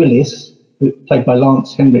 Willis, played by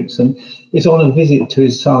Lance Henriksen, is on a visit to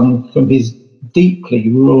his son from his deeply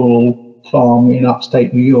rural farm in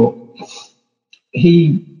upstate New York. He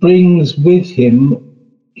brings with him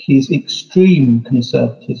his extreme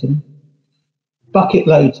conservatism, bucket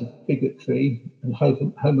loads of bigotry and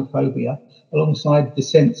homophobia, alongside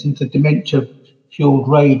descents into dementia-fueled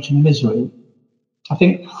rage and misery. I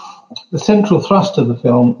think the central thrust of the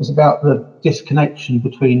film is about the disconnection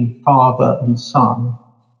between father and son,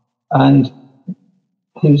 and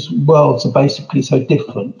whose worlds are basically so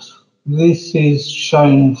different. This is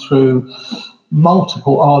shown through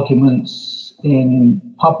multiple arguments in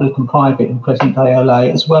public and private in present-day LA,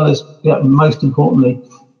 as well as, most importantly,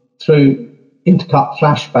 through intercut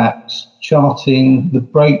flashbacks charting the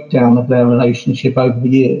breakdown of their relationship over the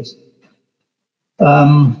years.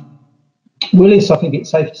 Willis, I think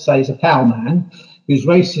it's safe to say, is a foul man whose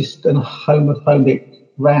racist and homophobic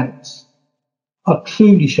rants are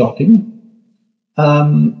truly shocking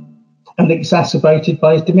and exacerbated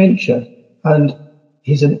by his dementia and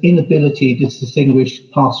his inability to distinguish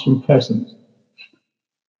past from present.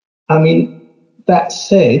 I mean, That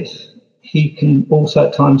said, he can also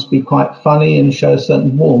at times be quite funny and show a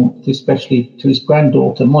certain warmth, especially to his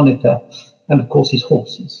granddaughter, Monica, and of course his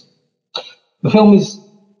horses. The film is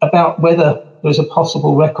about whether there's a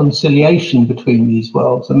possible reconciliation between these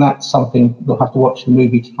worlds, and that's something you'll have to watch the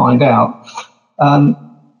movie to find out.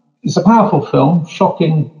 It's a powerful film,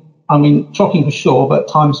 shocking for sure, but at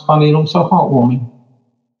times funny and also heartwarming.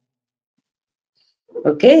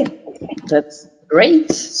 Okay, that's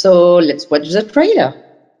great. So let's watch the trailer.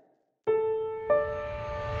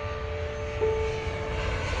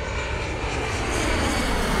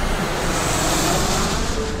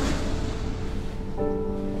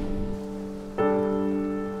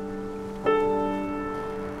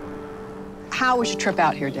 How was your trip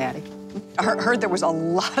out here, Daddy? I heard there was a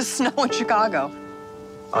lot of snow in Chicago.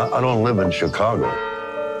 I don't live in Chicago.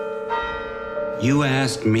 You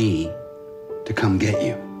asked me to come get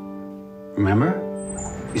you. Remember?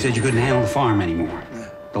 You said you couldn't handle the farm anymore.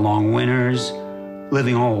 The long winters,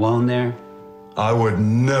 living all alone there. I would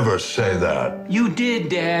never say that. You did,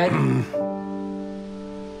 Dad.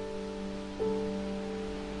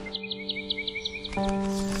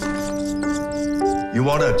 You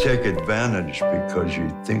want to take advantage because you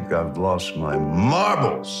think I've lost my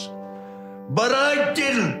marbles. But I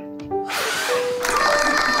didn't.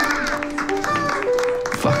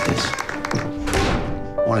 Fuck this.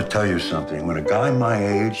 I want to tell you something. When a guy my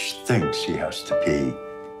age thinks he has to pee,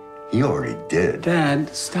 he already did. Dad,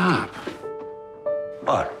 stop.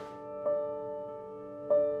 What?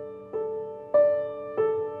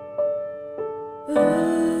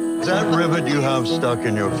 Does that rivet you have stuck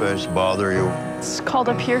in your face bother you? It's called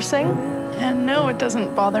a piercing, and no, it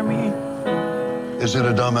doesn't bother me. Is it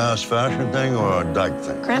a dumbass fashion thing or a dyke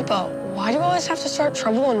thing? Grandpa, why do we always have to start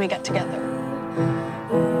trouble when we get together?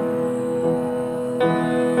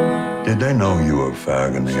 Did they know you were a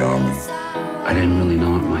fag in the army? I didn't really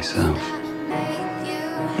know it myself.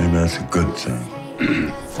 Maybe that's a good thing.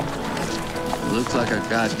 Looks like a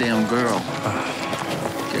goddamn girl.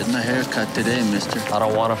 Getting a haircut today, mister. I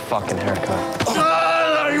don't want a fucking haircut.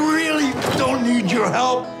 I really don't need your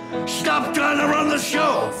help. Stop trying to run the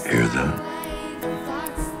show. Hear that?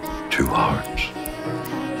 2 hearts.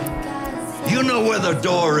 You know where the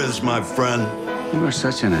door is, my friend. You are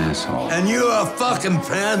such an asshole. And you're a fucking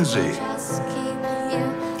pansy.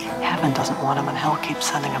 Heaven doesn't want him, and hell keeps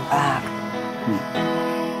sending him back.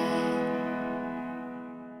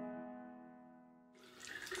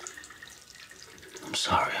 I'm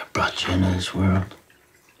sorry I brought you into this world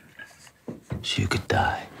so you could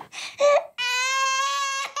die.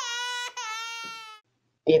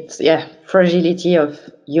 It's, fragility of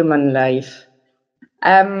human life.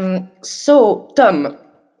 So, Tom,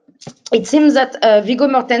 it seems that Viggo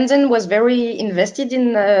Mortensen was very invested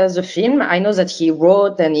in the film. I know that he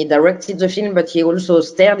wrote and he directed the film, but he also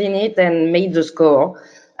starred in it and made the score.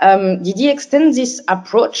 Did he extend this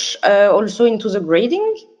approach also into the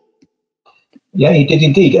grading? Yeah, he did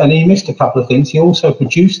indeed, and he missed a couple of things. He also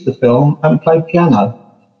produced the film and played piano.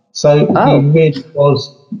 So he really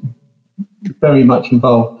was very much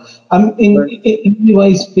involved. In many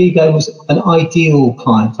ways, Viggo was an ideal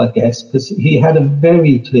client, I guess, because he had a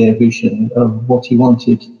very clear vision of what he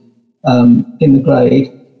wanted in the grade.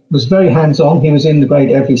 Was very hands-on. He was in the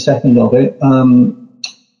grade every second of it,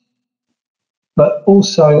 but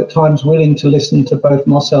also at times willing to listen to both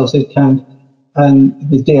Marcel Zidkand and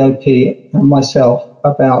the DOP and myself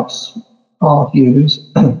about our views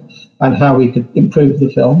and how we could improve the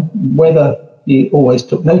film. Whether he always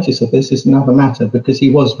took notice of this is another matter, because he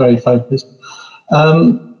was very focused.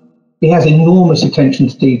 He has enormous attention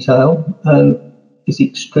to detail and is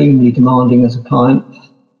extremely demanding as a client.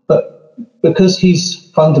 But because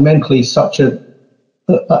he's fundamentally such a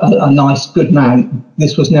nice, good man,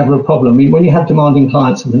 this was never a problem. I mean, when you have demanding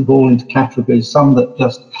clients, they fall into categories, some that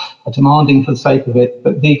just are demanding for the sake of it.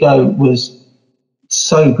 But Viggo was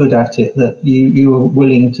so good at it that you were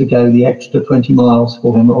willing to go the extra 20 miles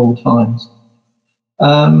for him at all times.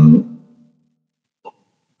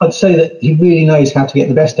 I'd say that he really knows how to get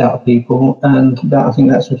the best out of people, and I think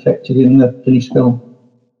that's reflected in the finished film.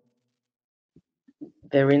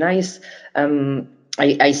 Very nice.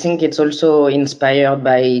 I think it's also inspired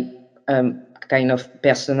by kind of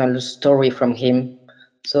personal story from him.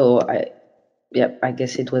 So I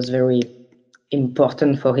guess it was very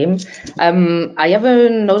important for him. I have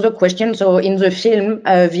another question. So in the film,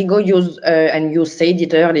 Viggo used, and you said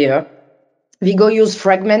it earlier, Viggo used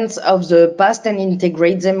fragments of the past and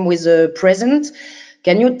integrate them with the present.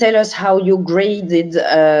 Can you tell us how you graded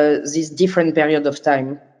this different period of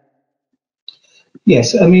time?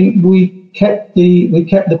 Yes, I mean, we kept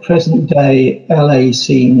the present day LA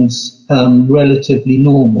scenes relatively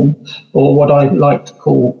normal, or what I like to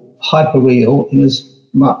call hyper-real, in as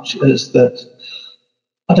much as that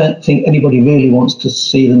I don't think anybody really wants to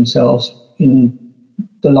see themselves in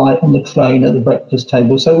the light on the train at the breakfast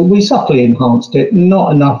table. So we subtly enhanced it,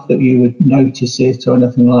 not enough that you would notice it or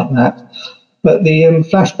anything like that. But the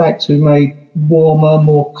flashbacks we made warmer,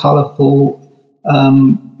 more colourful,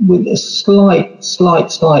 with a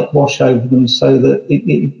slight wash over them, so that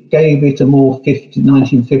it gave it a more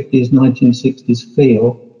 1950s, 1960s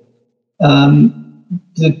feel.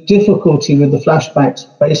 The difficulty with the flashbacks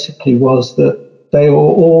basically was that they were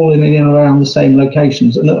all in and around the same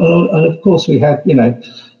locations, and of course we had, you know,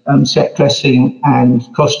 set dressing and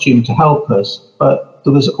costume to help us, but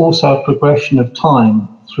there was also a progression of time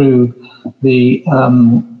through the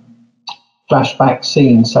flashback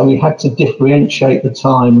scene, so we had to differentiate the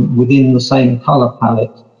time within the same colour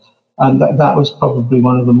palette, and that was probably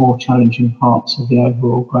one of the more challenging parts of the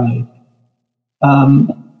overall grade.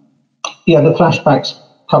 Yeah, the flashbacks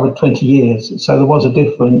covered 20 years, so there was a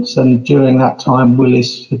difference, and during that time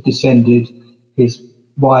Willis had descended, his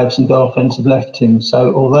wives and girlfriends had left him,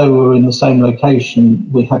 so although we were in the same location,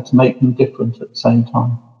 we had to make them different at the same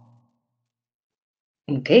time.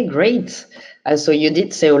 Okay, great. So you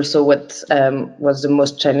did say also what was the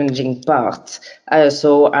most challenging part.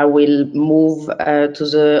 So I will move to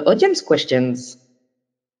the audience questions.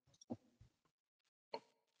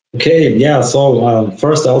 Okay, yeah, so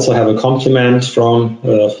first I also have a compliment from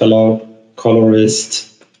a fellow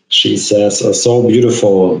colorist. She says, so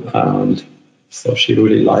beautiful, and so she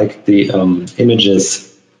really liked the images.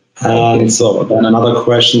 And so then another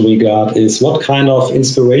question we got is, what kind of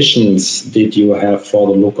inspirations did you have for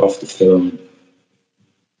the look of the film?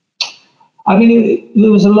 I mean,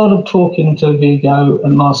 there was a lot of talking to Vigo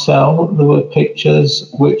and Marcel. There were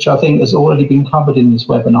pictures, which I think has already been covered in this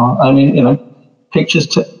webinar. I mean, you know,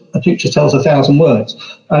 a picture tells 1,000 words,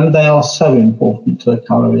 and they are so important to a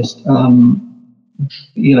colorist.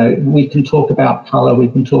 You know, we can talk about color, we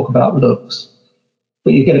can talk about looks,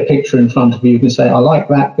 but you get a picture in front of you, you can say, I like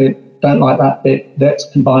that bit, don't like that bit,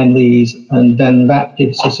 let's combine these, and then that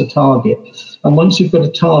gives us a target. And once you've got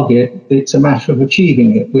a target, it's a matter of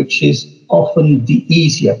achieving it, which is often the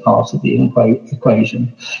easier part of the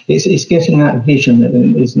equation. It's getting that vision that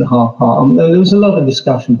is the hard part. There was a lot of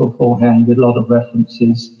discussion beforehand with a lot of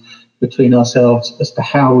references between ourselves as to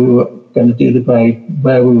how we were going to do the grade,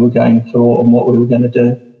 where we were going for, and what we were going to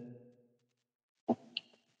do.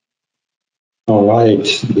 All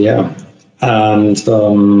right, yeah. And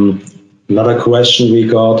another question we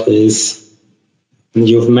got is,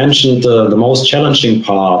 you've mentioned the most challenging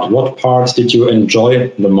part. What part did you enjoy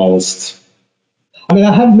the most? I mean,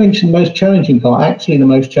 I haven't mentioned the most challenging part. Actually, the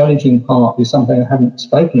most challenging part is something I haven't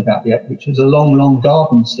spoken about yet, which is a long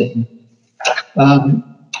garden scene.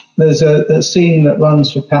 There's a scene that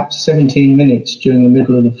runs for perhaps 17 minutes during the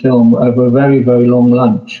middle of the film over a very, very long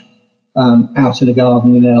lunch out in a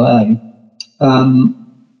garden in LA.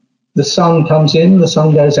 The sun comes in, the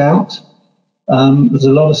sun goes out. There's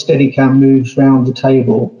a lot of Steadicam moves around the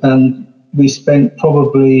table, and we spent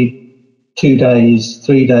probably 2 days,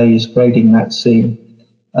 3 days grading that scene.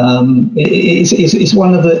 It's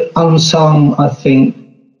one of the unsung, I think,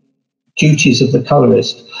 duties of the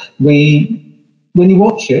colorist. When you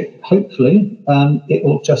watch it, hopefully, it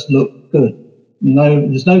will just look good.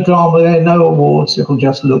 There's no drama there, no awards, it will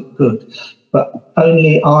just look good. But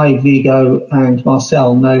only I, Vigo, and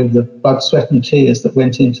Marcel know the blood, sweat and tears that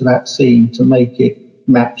went into that scene to make it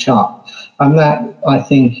match up. And that, I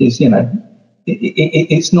think, is, you know,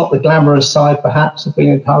 it's not the glamorous side, perhaps, of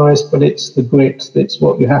being a colorist, but it's the grit, it's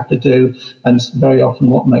what you have to do, and it's very often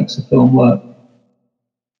what makes a film work.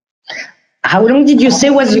 How long did you say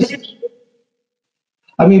was the...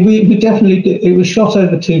 I mean, we definitely did. It was shot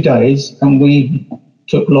over 2 days, and we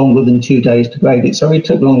took longer than 2 days to grade it. So we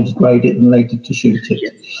took longer to grade it than they did to shoot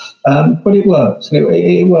it. But it works.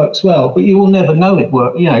 It works well. But you will never know it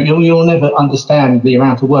worked. You know, you'll never understand the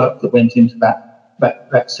amount of work that went into that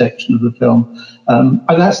section of the film. And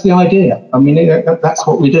that's the idea. I mean, that's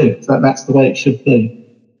what we do. That's the way it should be.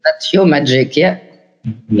 That's your magic, yeah.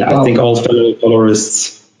 Yeah, I think all fellow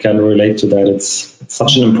colorists can relate to that. It's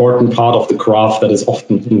such an important part of the craft that is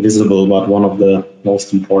often invisible, but one of the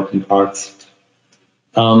most important parts.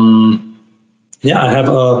 Yeah, I have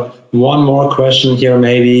one more question here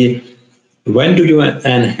maybe. When do you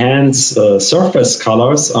enhance surface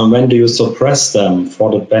colors, and when do you suppress them for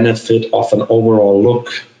the benefit of an overall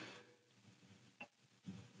look?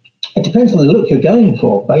 It depends on the look you're going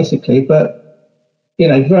for, basically, but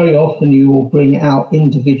very often you will bring out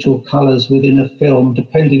individual colours within a film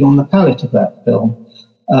depending on the palette of that film.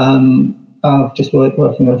 I've just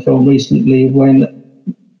working on a film recently when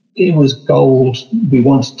it was gold. We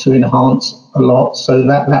wanted to enhance a lot, so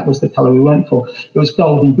that was the colour we went for. It was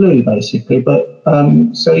gold and blue, basically, but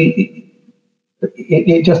so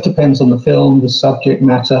it just depends on the film, the subject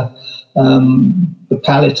matter, the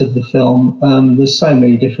palette of the film. There's so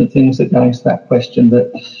many different things that go into that question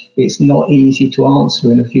that it's not easy to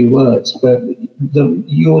answer in a few words, but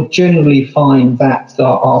you'll generally find that there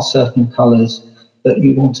are certain colours that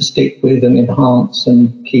you want to stick with and enhance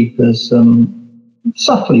and keep as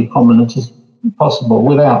subtly prominent as possible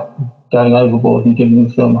without going overboard and giving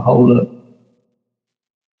the film a whole look.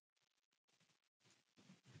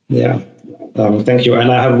 Yeah, thank you.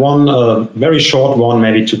 And I have one very short one,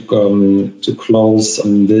 maybe to close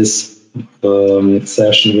on this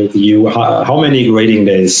session with you. How many grading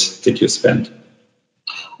days did you spend?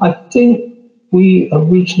 I think we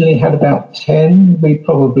originally had about 10. We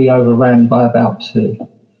probably overran by about 2.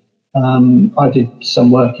 I did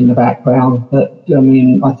some work in the background, but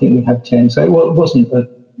I think we had 10. So it wasn't a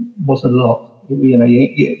lot.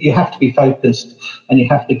 You have to be focused and you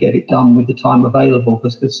have to get it done with the time available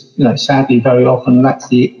because sadly, very often that's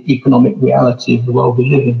the economic reality of the world we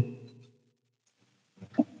live in.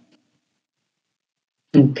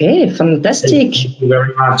 Okay, fantastic. Thank you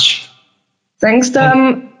very much. Thanks,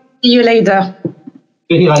 Tom. See you later.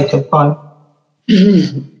 See you later. Bye.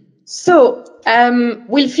 So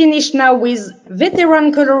we'll finish now with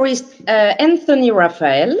veteran colorist Anthony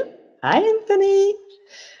Raphael. Hi, Anthony.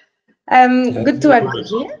 Good to have you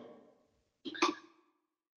here.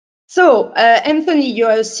 So, Anthony,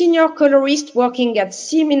 you're a senior colorist working at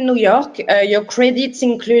SIM in New York. Your credits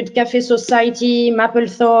include Café Society,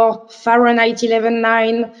 Mapplethorpe, Fahrenheit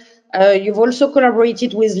 11.9. You've also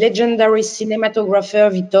collaborated with legendary cinematographer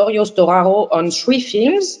Vittorio Storaro on 3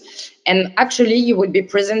 films. And actually, you will be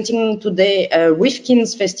presenting today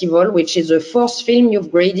Rifkin's Festival, which is the 4th film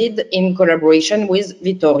you've graded in collaboration with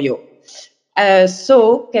Vittorio.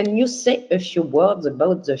 So, can you say a few words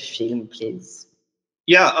about the film, please?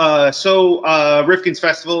 Yeah, so Rifkin's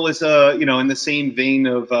Festival is, in the same vein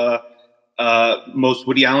of most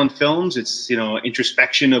Woody Allen films. It's,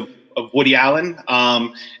 introspection of Woody Allen,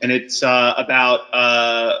 and it's about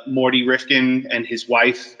Morty Rifkin and his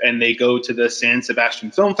wife, and they go to the San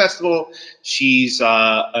Sebastian Film Festival. She's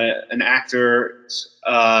an actor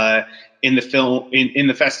in the film. In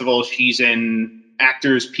the festival, she's an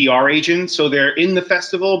actor's PR agent, so they're in the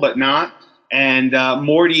festival but not. And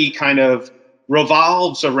Morty kind of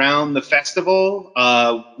revolves around the festival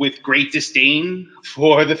with great disdain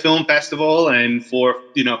for the film festival and for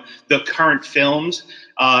the current films.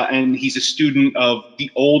 And he's a student of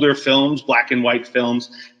the older films, black and white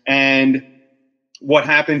films. And what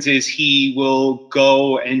happens is he will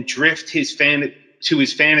go and drift to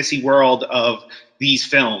his fantasy world of these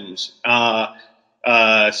films.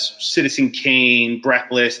 Citizen Kane,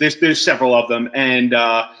 Breathless. There's several of them, and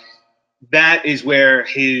that is where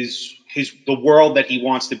the world that he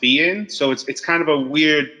wants to be in. So it's kind of a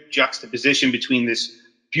weird juxtaposition between this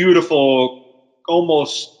beautiful,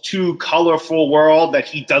 almost too colorful world that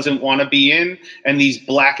he doesn't want to be in, and these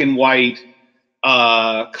black and white,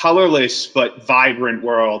 colorless but vibrant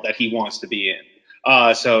world that he wants to be in.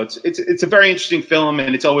 So it's a very interesting film,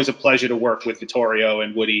 and it's always a pleasure to work with Vittorio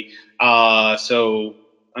and Woody. So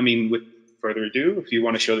with further ado, if you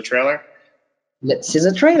want to show the trailer. Let's see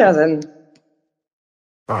the trailer then.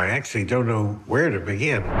 I actually don't know where to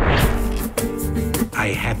begin.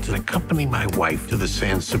 I had to accompany my wife to the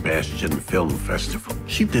San Sebastian Film Festival.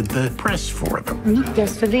 She did the press for them. Look,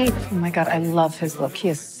 there's Philippe. Oh my God, I love his look. He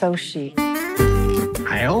is so chic.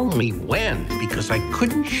 I only went because I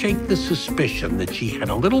couldn't shake the suspicion that she had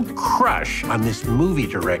a little crush on this movie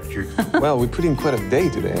director. Well, we put in quite a day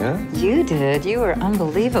today, huh? You did. You were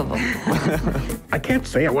unbelievable. I can't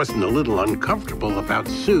say I wasn't a little uncomfortable about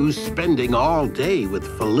Sue spending all day with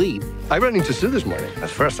Philippe. I ran into Sue this morning. At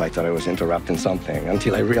first, I thought I was interrupting something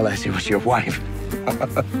until I realized it was your wife.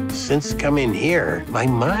 Since coming here, my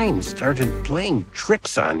mind started playing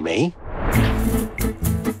tricks on me.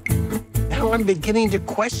 Now I'm beginning to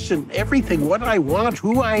question everything, what I want,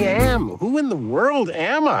 who I am. Who in the world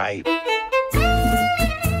am I?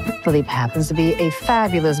 Philippe happens to be a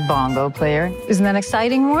fabulous bongo player. Isn't that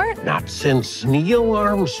exciting, Mort? Not since Neil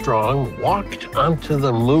Armstrong walked onto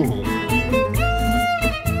the moon.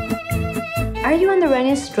 Are you under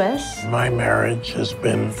any stress? My marriage has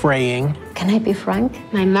been fraying. Can I be frank?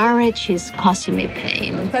 My marriage is causing me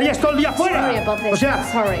pain. Sorry about this.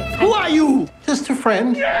 Sorry. Who are you? Just a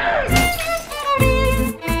friend.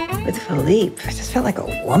 with Philippe, I just felt like a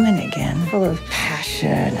woman again, full of passion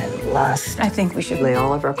and lust. I think we should lay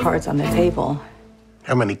all of our cards on the table.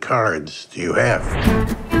 How many cards do you have?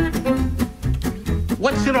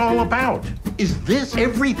 What's it all about? Is this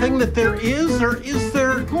everything that there is, or is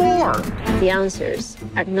there more? The answers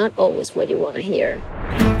are not always what you want to hear.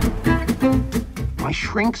 My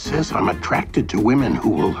shrink says I'm attracted to women who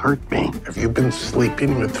will hurt me. Have you been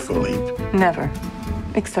sleeping with Philippe? Never,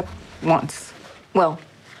 except once. Well,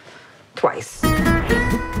 twice.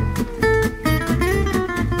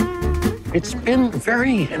 It's been a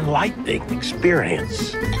very enlightening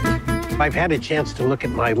experience. I've had a chance to look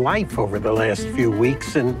at my life over the last few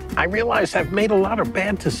weeks, and I realize I've made a lot of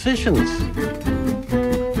bad decisions.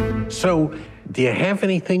 So, do you have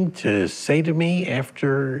anything to say to me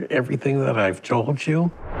after everything that I've told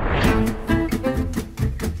you?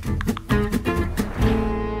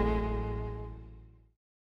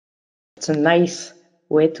 It's a nice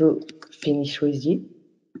way to finish with you.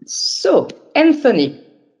 So, Anthony,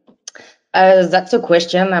 that's a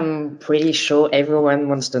question I'm pretty sure everyone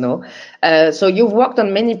wants to know. So you've worked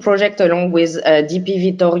on many projects along with DP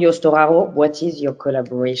Vittorio Storaro. What is your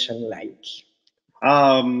collaboration like?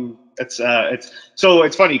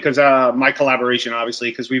 It's funny because my collaboration,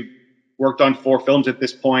 obviously, because we've worked on 4 films at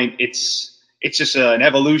this point, it's just an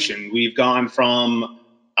evolution. We've gone from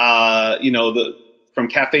from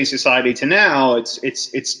Cafe Society to now.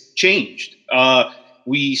 It's changed.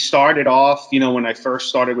 We started off, when I first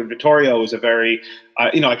started with Vittorio, it was a very,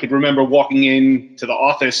 I could remember walking into the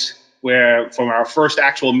office from our first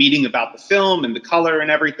actual meeting about the film and the color and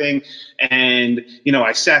everything. And,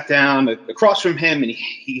 I sat down across from him, and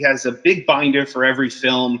he has a big binder for every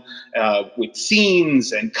film with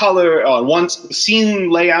scenes and color on one scene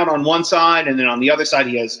layout on one side. And then on the other side,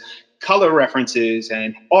 he has color references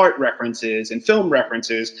and art references and film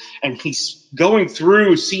references, and he's going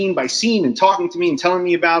through scene by scene and talking to me and telling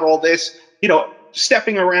me about all this,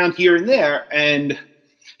 stepping around here and there, and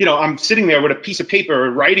I'm sitting there with a piece of paper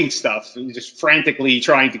writing stuff, just frantically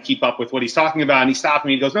trying to keep up with what he's talking about, and he stopped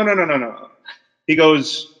me and he goes, no. He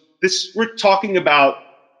goes, we're talking about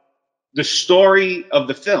the story of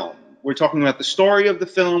the film. We're talking about the story of the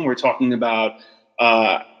film. We're talking about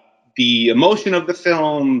the emotion of the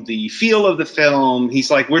film, the feel of the film. He's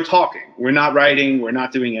like, we're talking, we're not writing, we're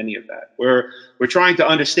not doing any of that. We're trying to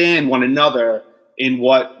understand one another in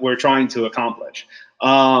what we're trying to accomplish.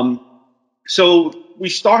 So we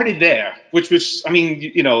started there, which was,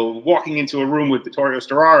 walking into a room with Vittorio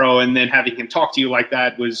Storaro and then having him talk to you like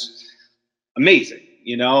that was amazing,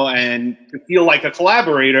 and to feel like a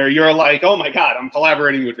collaborator, you're like, oh my God, I'm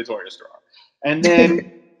collaborating with Vittorio Storaro. And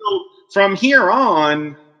then so from here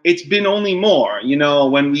on, it's been only more.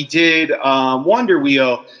 When we did Wonder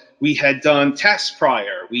Wheel, we had done tests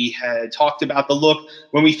prior. We had talked about the look.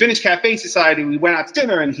 When we finished Cafe Society, we went out to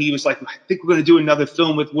dinner, and he was like, I think we're going to do another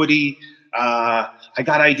film with Woody. I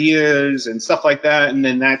got ideas and stuff like that. And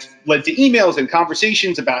then that led to emails and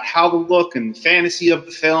conversations about how the look and the fantasy of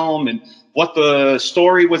the film and what the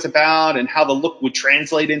story was about and how the look would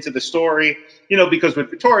translate into the story. Because with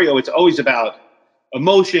Vittorio, it's always about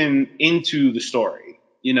emotion into the story.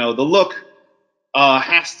 The look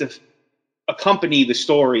has to accompany the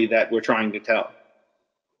story that we're trying to tell.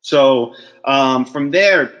 So from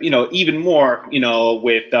there, even more,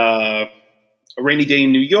 with A Rainy Day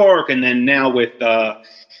in New York, and then now with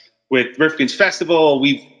Rifkin's Festival,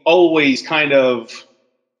 we've always kind of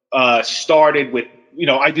started with,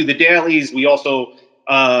 I do the dailies. We also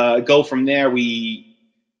go from there. We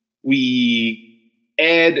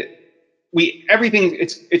add. Everything,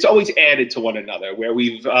 it's always added to one another, where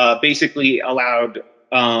we've basically allowed,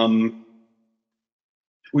 I've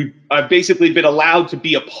basically been allowed to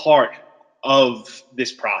be a part of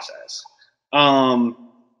this process.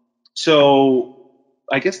 So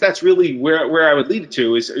I guess that's really where I would lead it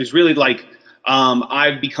to, is really like,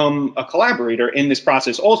 I've become a collaborator in this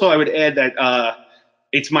process. Also, I would add that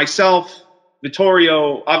it's myself,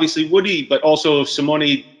 Vittorio, obviously Woody, but also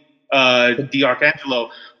Simone Di Arcangelo,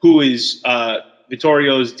 who is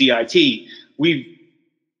Vittorio's DIT.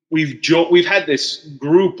 We've had this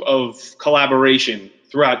group of collaboration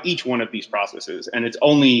throughout each one of these processes, and it's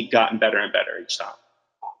only gotten better and better each time.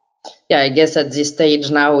 Yeah, I guess at this stage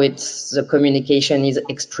now, the communication is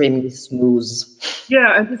extremely smooth.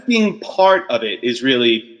 Yeah, and just being part of it is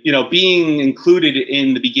really, being included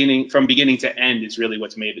in the beginning, from beginning to end, is really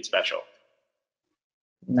what's made it special.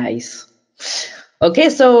 Nice. Okay,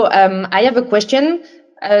 so I have a question.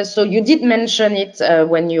 So you did mention it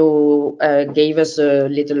when you gave us a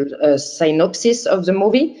little synopsis of the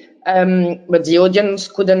movie. but the audience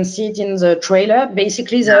couldn't see it in the trailer.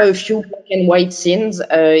 Basically, there are a few black and white scenes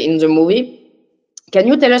in the movie. Can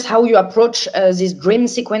you tell us how you approach these dream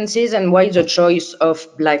sequences and why the choice of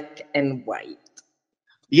black and white?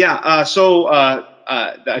 Yeah, I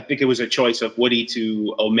think it was a choice of Woody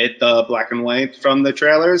to omit the black and white from the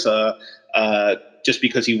trailers, just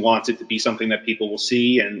because he wants it to be something that people will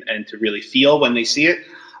see and to really feel when they see it.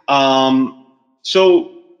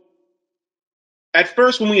 So at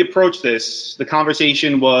first, when we approached this, the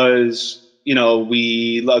conversation was,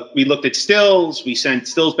 we looked at stills, we sent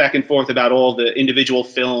stills back and forth about all the individual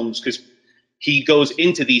films, because he goes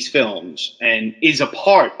into these films and is a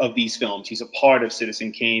part of these films. He's a part of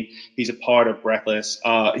Citizen Kane. He's a part of Breathless.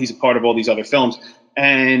 He's a part of all these other films.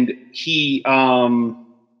 And he, so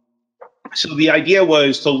the idea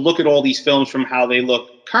was to look at all these films from how they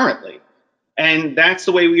look currently. And that's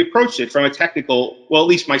the way we approached it from a technical, well, at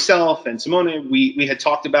least myself and Simone, we had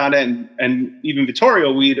talked about it, and even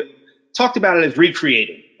Vittorio, we'd talked about it as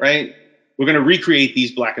recreating, right? We're going to recreate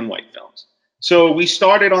these black and white films. So we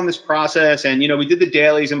started on this process, and we did the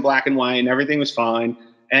dailies in black and white, and everything was fine.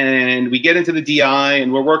 And we get into the DI,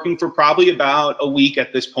 and we're working for probably about a week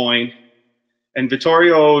at this point. And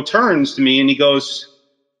Vittorio turns to me and he goes,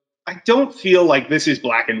 "I don't feel like this is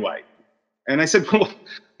black and white." And I said, "Well,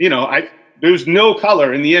 there's no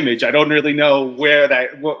color in the image. I don't really know where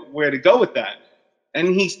to go with that."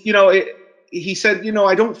 And he said,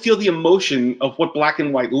 "I don't feel the emotion of what black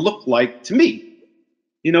and white looked like to me.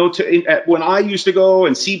 When I used to go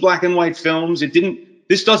and see black and white films,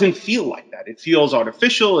 this doesn't feel like that. It feels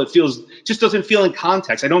artificial. Just doesn't feel in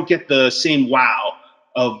context. I don't get the same wow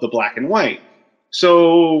of the black and white."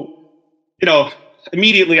 So,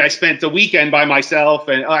 immediately I spent a weekend by myself,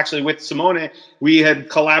 and actually with Simone, we had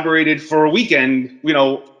collaborated for a weekend,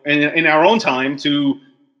 in our own time to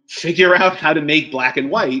figure out how to make black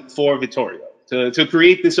and white for Vittorio, to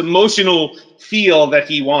create this emotional feel that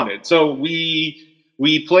he wanted. So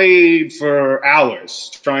we played for hours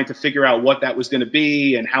trying to figure out what that was going to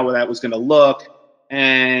be and how that was going to look.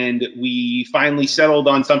 And we finally settled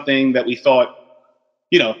on something that we thought,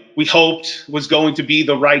 we hoped was going to be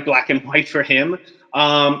the right black and white for him.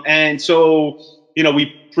 And so, we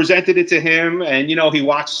presented it to him, and, he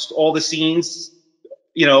watched all the scenes,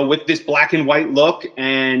 with this black and white look.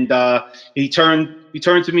 And he turned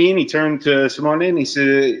to me and he turned to Simone and he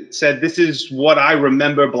said, "This is what I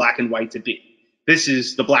remember black and white to be. This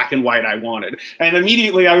is the black and white I wanted." And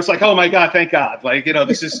immediately I was like, "Oh my God, thank God.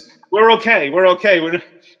 We're okay. We're okay. We're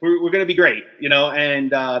going to be great."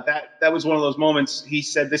 And that was one of those moments. He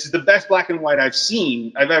said, "This is the best black and white I've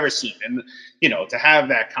ever seen." And, to have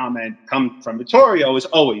that comment come from Vittorio is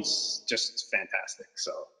always just fantastic.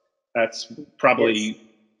 So that's probably,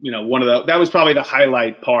 that was probably the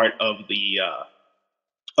highlight part of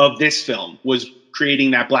of this film, was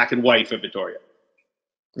creating that black and white for Vittorio.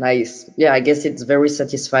 Nice. Yeah, I guess it's very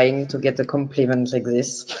satisfying to get a compliment like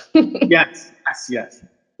this. Yes.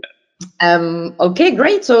 Okay,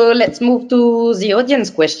 great. So let's move to the audience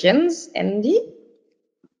questions. Andy?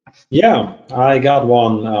 Yeah, I got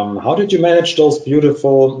one. How did you manage those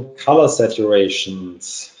beautiful color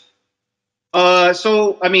saturations?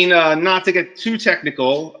 Not to get too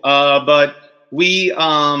technical, but we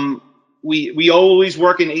always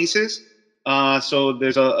work in aces. So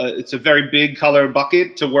it's a very big color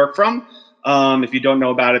bucket to work from. If you don't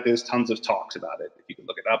know about it, there's tons of talks about it, if you can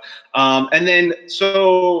look it up. And then,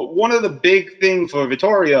 so one of the big things for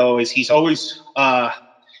Vittorio is he's always,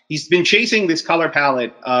 he's been chasing this color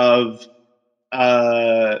palette of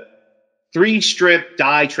 3-strip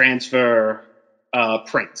dye transfer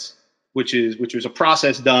prints, which was a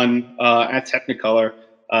process done at Technicolor,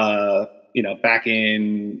 back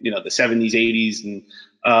in, the 70s, 80s, and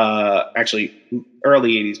actually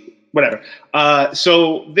early 80s, whatever.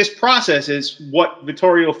 So this process is what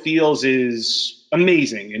Vittorio feels is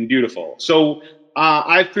amazing and beautiful. So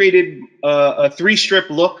I've created a 3-strip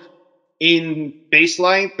look in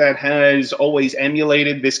Baselight that has always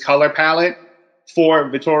emulated this color palette for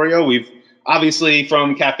Vittorio. We've obviously,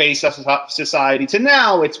 from Cafe Society to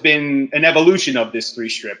now, it's been an evolution of this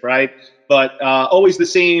 3-strip, right? But always the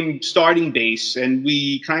same starting base, and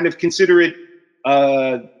we kind of consider it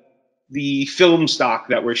the film stock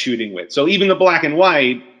that we're shooting with. So even the black and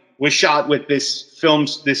white was shot with this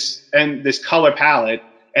color palette,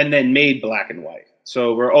 and then made black and white.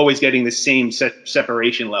 So we're always getting the same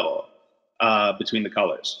separation level between the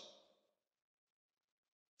colors.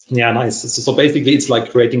 Yeah, nice. So basically, it's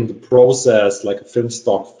like creating the process, like a film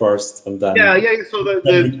stock first, and then So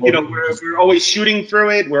we're always shooting through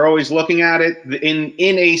it. We're always looking at it in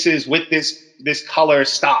aces with this color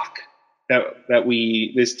stock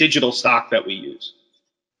this digital stock that we use.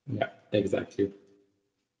 Yeah, exactly.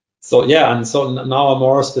 So yeah, and so now a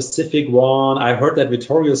more specific one. I heard that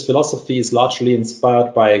Vittorio's philosophy is largely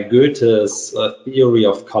inspired by Goethe's theory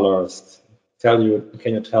of colors. Can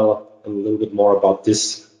you tell a little bit more about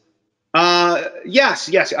this?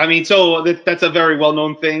 Yes. I mean, so that's a very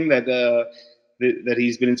well-known thing that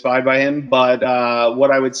he's been inspired by him. But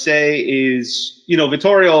what I would say is,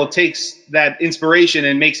 Vittorio takes that inspiration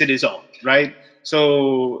and makes it his own, right?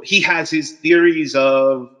 So he has his theories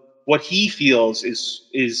of what he feels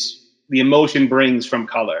is the emotion brings from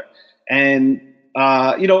color, and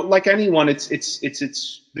like anyone, it's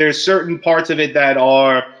there's certain parts of it that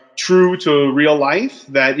are true to real life,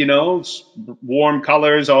 that warm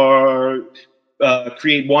colors are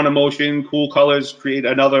create one emotion, cool colors create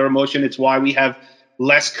another emotion. It's why we have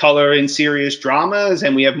less color in serious dramas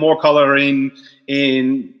and we have more color in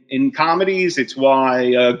comedies. It's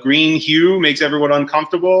why green hue makes everyone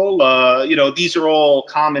uncomfortable. These are all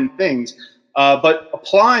common things. But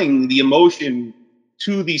applying the emotion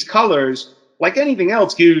to these colors, like anything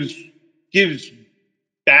else, gives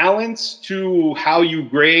balance to how you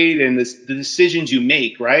grade and the decisions you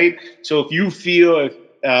make, right? So if you feel,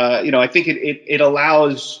 I think it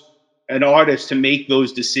allows an artist to make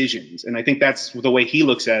those decisions, and I think that's the way he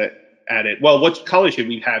looks at it. Well, what color should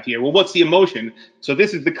we have here? Well, what's the emotion? So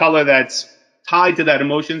this is the color that's tied to that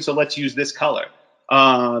emotion, so let's use this color.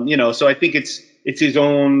 So I think it's his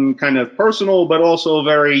own kind of personal, but also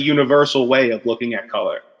very universal way of looking at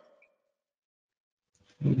color.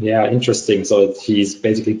 Yeah, interesting. So he's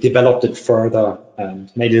basically developed it further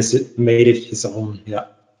and made it his own. Yeah.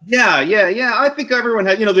 Yeah. I think everyone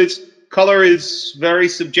has, this color is very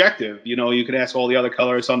subjective. You could ask all the other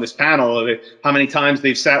colorists on this panel how many times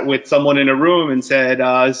they've sat with someone in a room and said,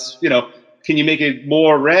 can you make it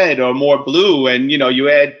more red or more blue? And, you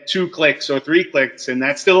add 2 clicks or 3 clicks and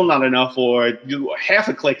that's still not enough, or half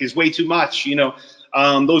a click is way too much.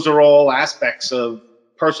 Those are all aspects of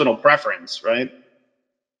personal preference, right?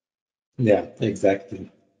 Yeah,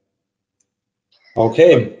 exactly.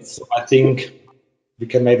 Okay, so I think we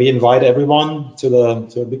can maybe invite everyone to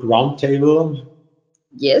a big round table.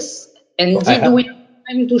 Yes, and did we have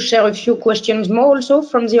time to share a few questions more also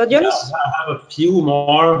from the audience? Yeah, I have a few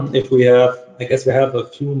more. I guess we have a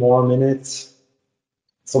few more minutes.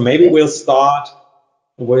 So maybe we'll start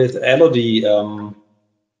with Elodie. In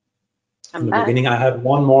the beginning, I have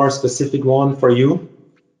one more specific one for you.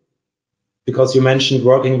 Because you mentioned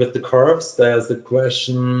working with the curves, there's the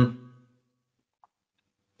question,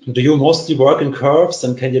 do you mostly work in curves,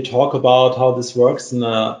 and can you talk about how this works in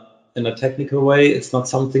a technical way? It's not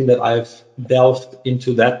something that I've delved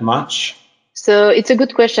into that much. So it's a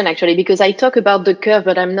good question, actually, because I talk about the curve,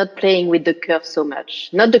 but I'm not playing with the curve so much.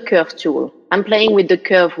 Not the curve tool. I'm playing with the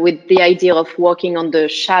curve with the idea of working on the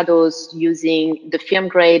shadows using the film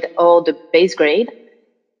grade or the base grade.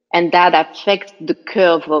 And that affects the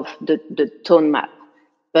curve of the tone map.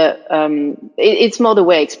 But it's more the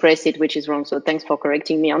way I express it, which is wrong. So thanks for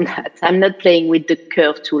correcting me on that. I'm not playing with the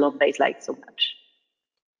curve tool of Baselight so much.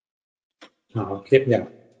 Okay, yeah.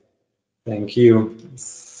 Thank you.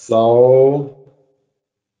 So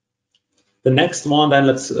the next one, then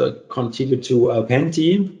let's continue to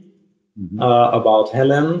Penty about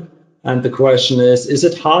Helene. And the question is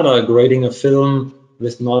it harder grading a film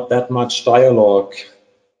with not that much dialogue?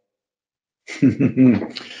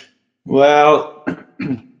 Well,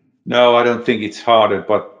 no, I don't think it's harder,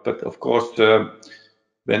 but of course,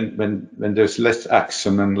 when there's less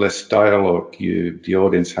action and less dialogue, the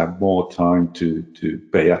audience have more time to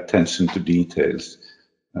pay attention to details,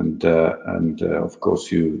 and of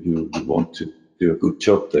course you want to do a good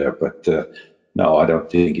job there. But no, I don't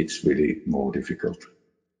think it's really more difficult.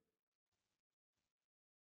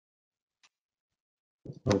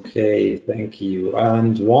 Okay, thank you.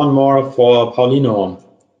 And one more for Paulino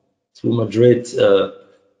to Madrid.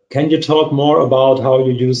 Can you talk more about how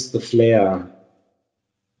you use the flare?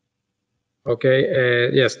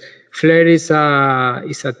 Okay, yes. Flare is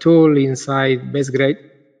a tool inside base grade,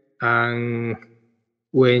 and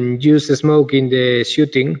when used smoke in the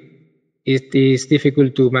shooting, it is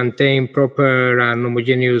difficult to maintain proper and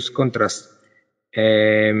homogeneous contrast.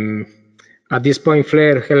 At this point,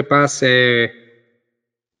 flare helps us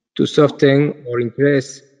to soften or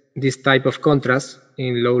increase this type of contrast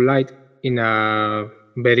in low light in a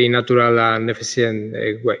very natural and efficient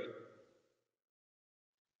way.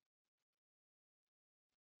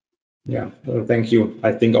 Yeah, thank you.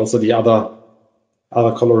 I think also the other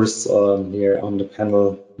colorists here on the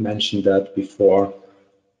panel mentioned that before.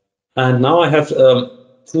 And now I have 2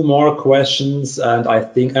 more questions, and I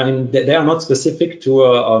think they are not specific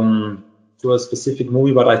to to a specific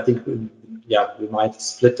movie, but I think, yeah, we might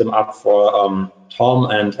split them up for Tom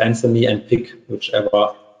and Anthony and pick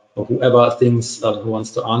whichever or whoever thinks who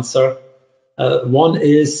wants to answer. One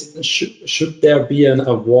is, should there be an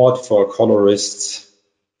award for colorists?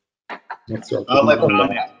 What's your I'll opinion on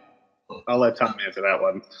that? let Tom answer that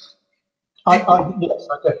one. Yes,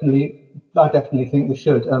 I definitely think we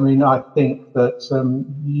should. I mean, I think that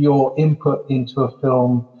your input into a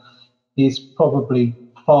film is probably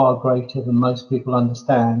far greater than most people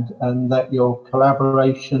understand, and that your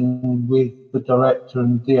collaboration with the director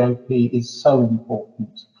and DOP is so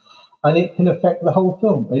important. And it can affect the whole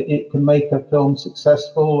film. It can make a film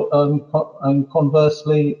successful, and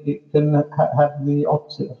conversely, it can have the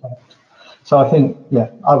opposite effect. So I think, yeah,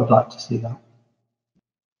 I would like to see that.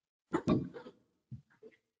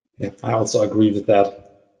 Yeah, I also agree with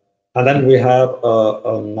that. And then we have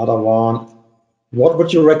another one. What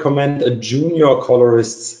would you recommend a junior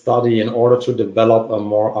colorist study in order to develop a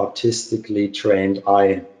more artistically trained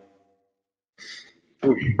eye?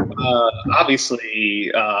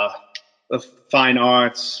 Obviously, fine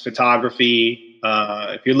arts, photography.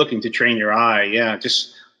 If you're looking to train your eye, yeah,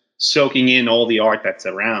 just soaking in all the art that's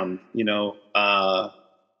around, you know,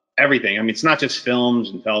 everything. I mean, it's not just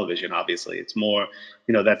films and television, obviously. It's more,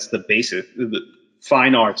 you know, that's the basic. The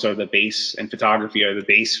fine arts are the base, and photography are the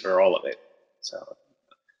base for all of it. So,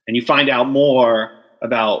 and you find out more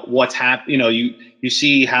about what's happening. You know, you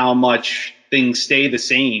see how much things stay the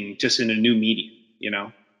same just in a new medium. You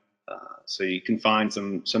know, so you can find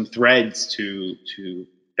some threads to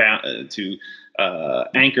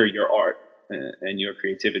anchor your art and your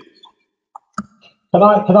creativity. Can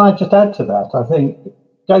I just add to that? I think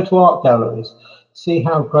go to art galleries, see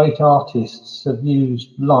how great artists have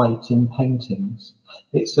used light in paintings.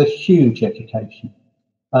 It's a huge education.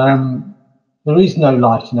 There is no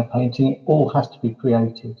light in a painting. It all has to be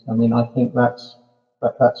created. I mean, I think that's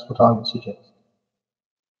what I would suggest.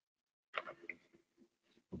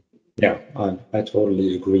 Yeah, I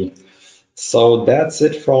totally agree. So that's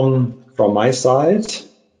it from my side.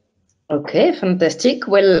 Okay, fantastic.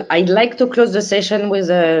 Well, I'd like to close the session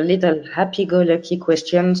with a little happy-go-lucky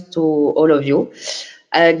questions to all of you.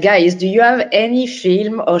 Guys, do you have any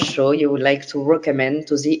film or show you would like to recommend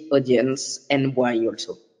to the audience, and why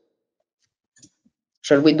also?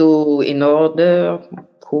 Shall we do in order?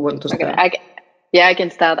 Who wants to start? I can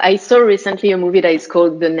start. I saw recently a movie that is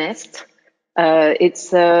called The Nest.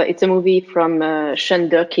 It's a movie from Sean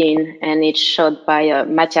Durkin, and it's shot by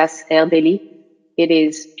Matthias Erdely. It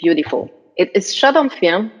is beautiful. It's shot on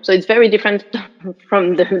film, so it's very different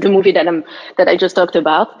from the movie that I just talked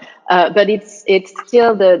about. But it's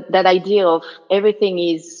still that idea of everything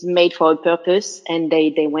is made for a purpose, and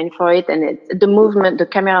they went for it. And the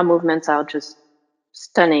camera movements are just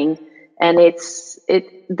stunning. And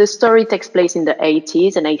the story takes place in the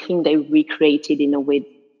 80s, and I think they recreated in a way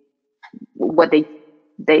what the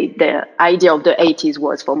idea of the 80s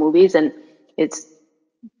was for movies, and it's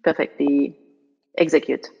perfectly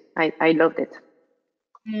executed. I loved it.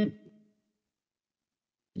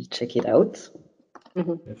 Check it out.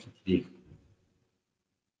 Definitely.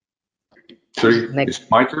 Sorry, it's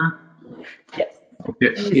my turn? Yes.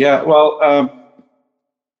 Okay. Yeah, well,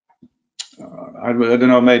 I don't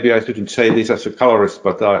know, maybe I shouldn't say this as a colorist,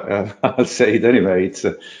 but I'll say it anyway. It's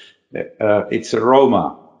a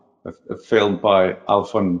Roma, a film by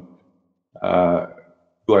Alfon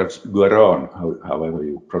Guaron, however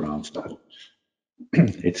you pronounce that.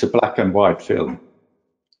 It's a black and white film,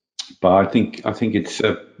 but I think it's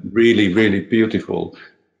really, really beautiful.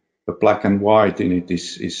 The black and white in it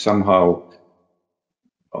is somehow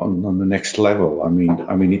on the next level. I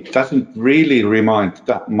mean, it doesn't really remind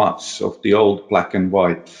that much of the old black and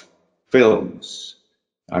white films.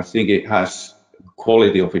 I think it has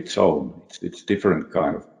quality of its own. It's different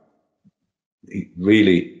kind of. I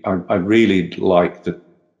really like the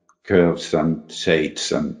curves and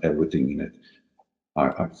shades and everything in it.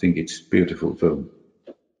 I think it's a beautiful film.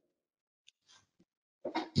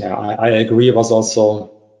 Yeah, I agree. It was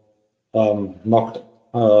also knocked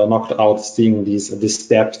out seeing this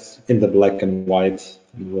depth in the black and white.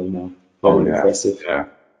 Very impressive. Yeah.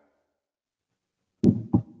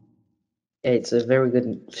 It's a very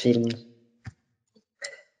good film.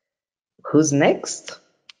 Who's next?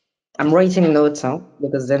 I'm writing notes,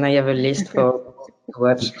 because then I have a list for to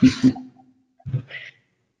watch.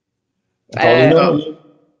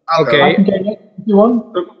 Okay. I can get it if you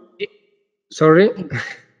want. Sorry.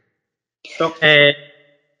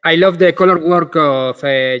 I love the color work of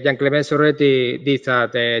Jean-Clément Sorretti did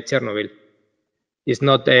at Chernobyl. It's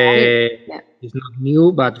not it's not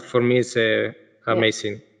new, but for me it's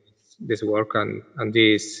amazing, this work and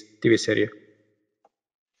this TV series.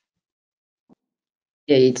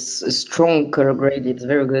 Yeah, it's a strong color grade. It's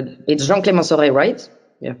very good. It's Jean-Clément Sauret, right?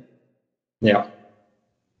 Yeah. Yeah.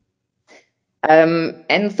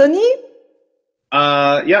 Anthony?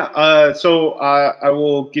 So I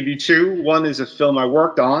will give you two. One is a film I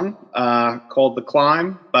worked on called The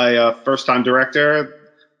Climb by a first-time director.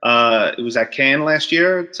 It was at Cannes last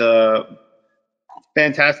year. It's a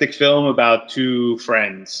fantastic film about two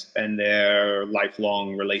friends and their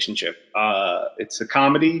lifelong relationship. It's a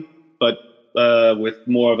comedy, but with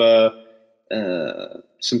more of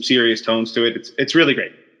some serious tones to it. It's really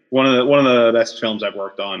great. One of the best films I've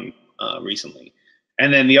worked on recently.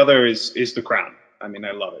 And then the other is The Crown. I mean,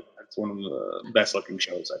 I love it. It's one of the best looking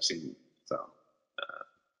shows I've seen.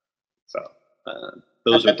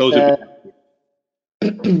 Those are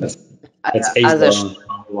that's Aza,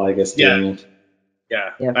 I guess. Yeah.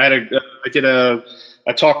 I did a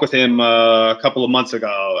talk with him a couple of months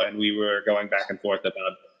ago, and we were going back and forth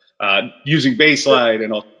about using Baselight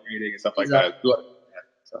and also creating and stuff like that.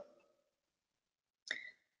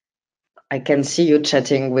 I can see you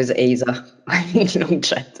chatting with Aza. I mean, long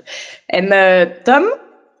chat. And Tom?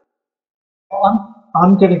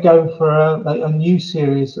 I'm going to go for a new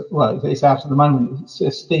series. Well, it's out at the moment. It's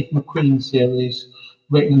a Steve McQueen series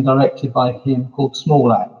written and directed by him called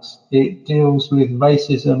Small Axe. It deals with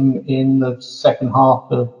racism in the second half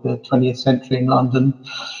of the 20th century in London.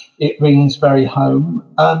 It rings very home,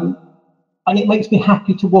 and it makes me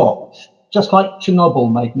happy to watch, just like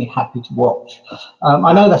Chernobyl made me happy to watch.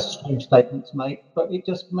 I know that's a strange statement to make, but it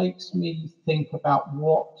just makes me think about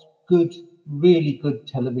what really good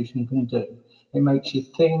television can do. It makes you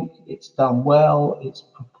think, it's done well, it's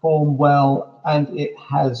performed well, and it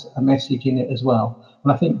has a message in it as well.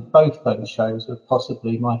 And I think both those shows are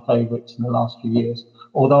possibly my favourites in the last few years.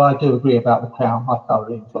 Although I do agree about The Crown, I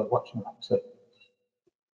thoroughly enjoy watching that too.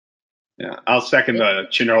 Yeah, I'll second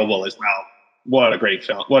Chernobyl as well. What a great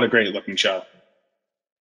film! What a great looking show.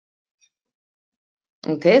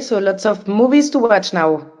 Okay, so lots of movies to watch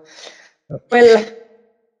now. Well,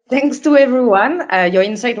 thanks to everyone. Your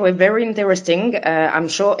insights were very interesting. I'm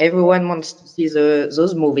sure everyone wants to see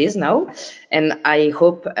those movies now, and I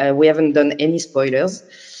hope we haven't done any spoilers.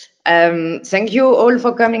 Thank you all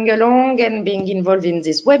for coming along and being involved in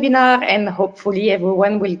this webinar, and hopefully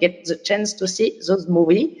everyone will get the chance to see those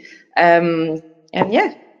movies. And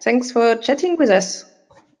yeah, thanks for chatting with us.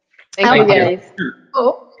 Thank you, guys.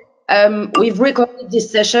 We've recorded this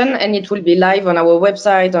session and it will be live on our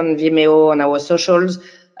website, on Vimeo, on our socials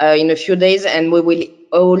in a few days, and we will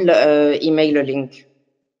all email a link.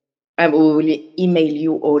 We will email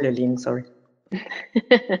you all a link, sorry.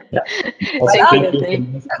 Also,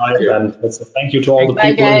 thank you to all the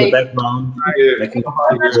people in the background. Making it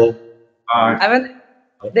possible. Have a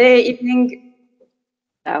nice day, evening.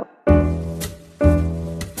 Ciao.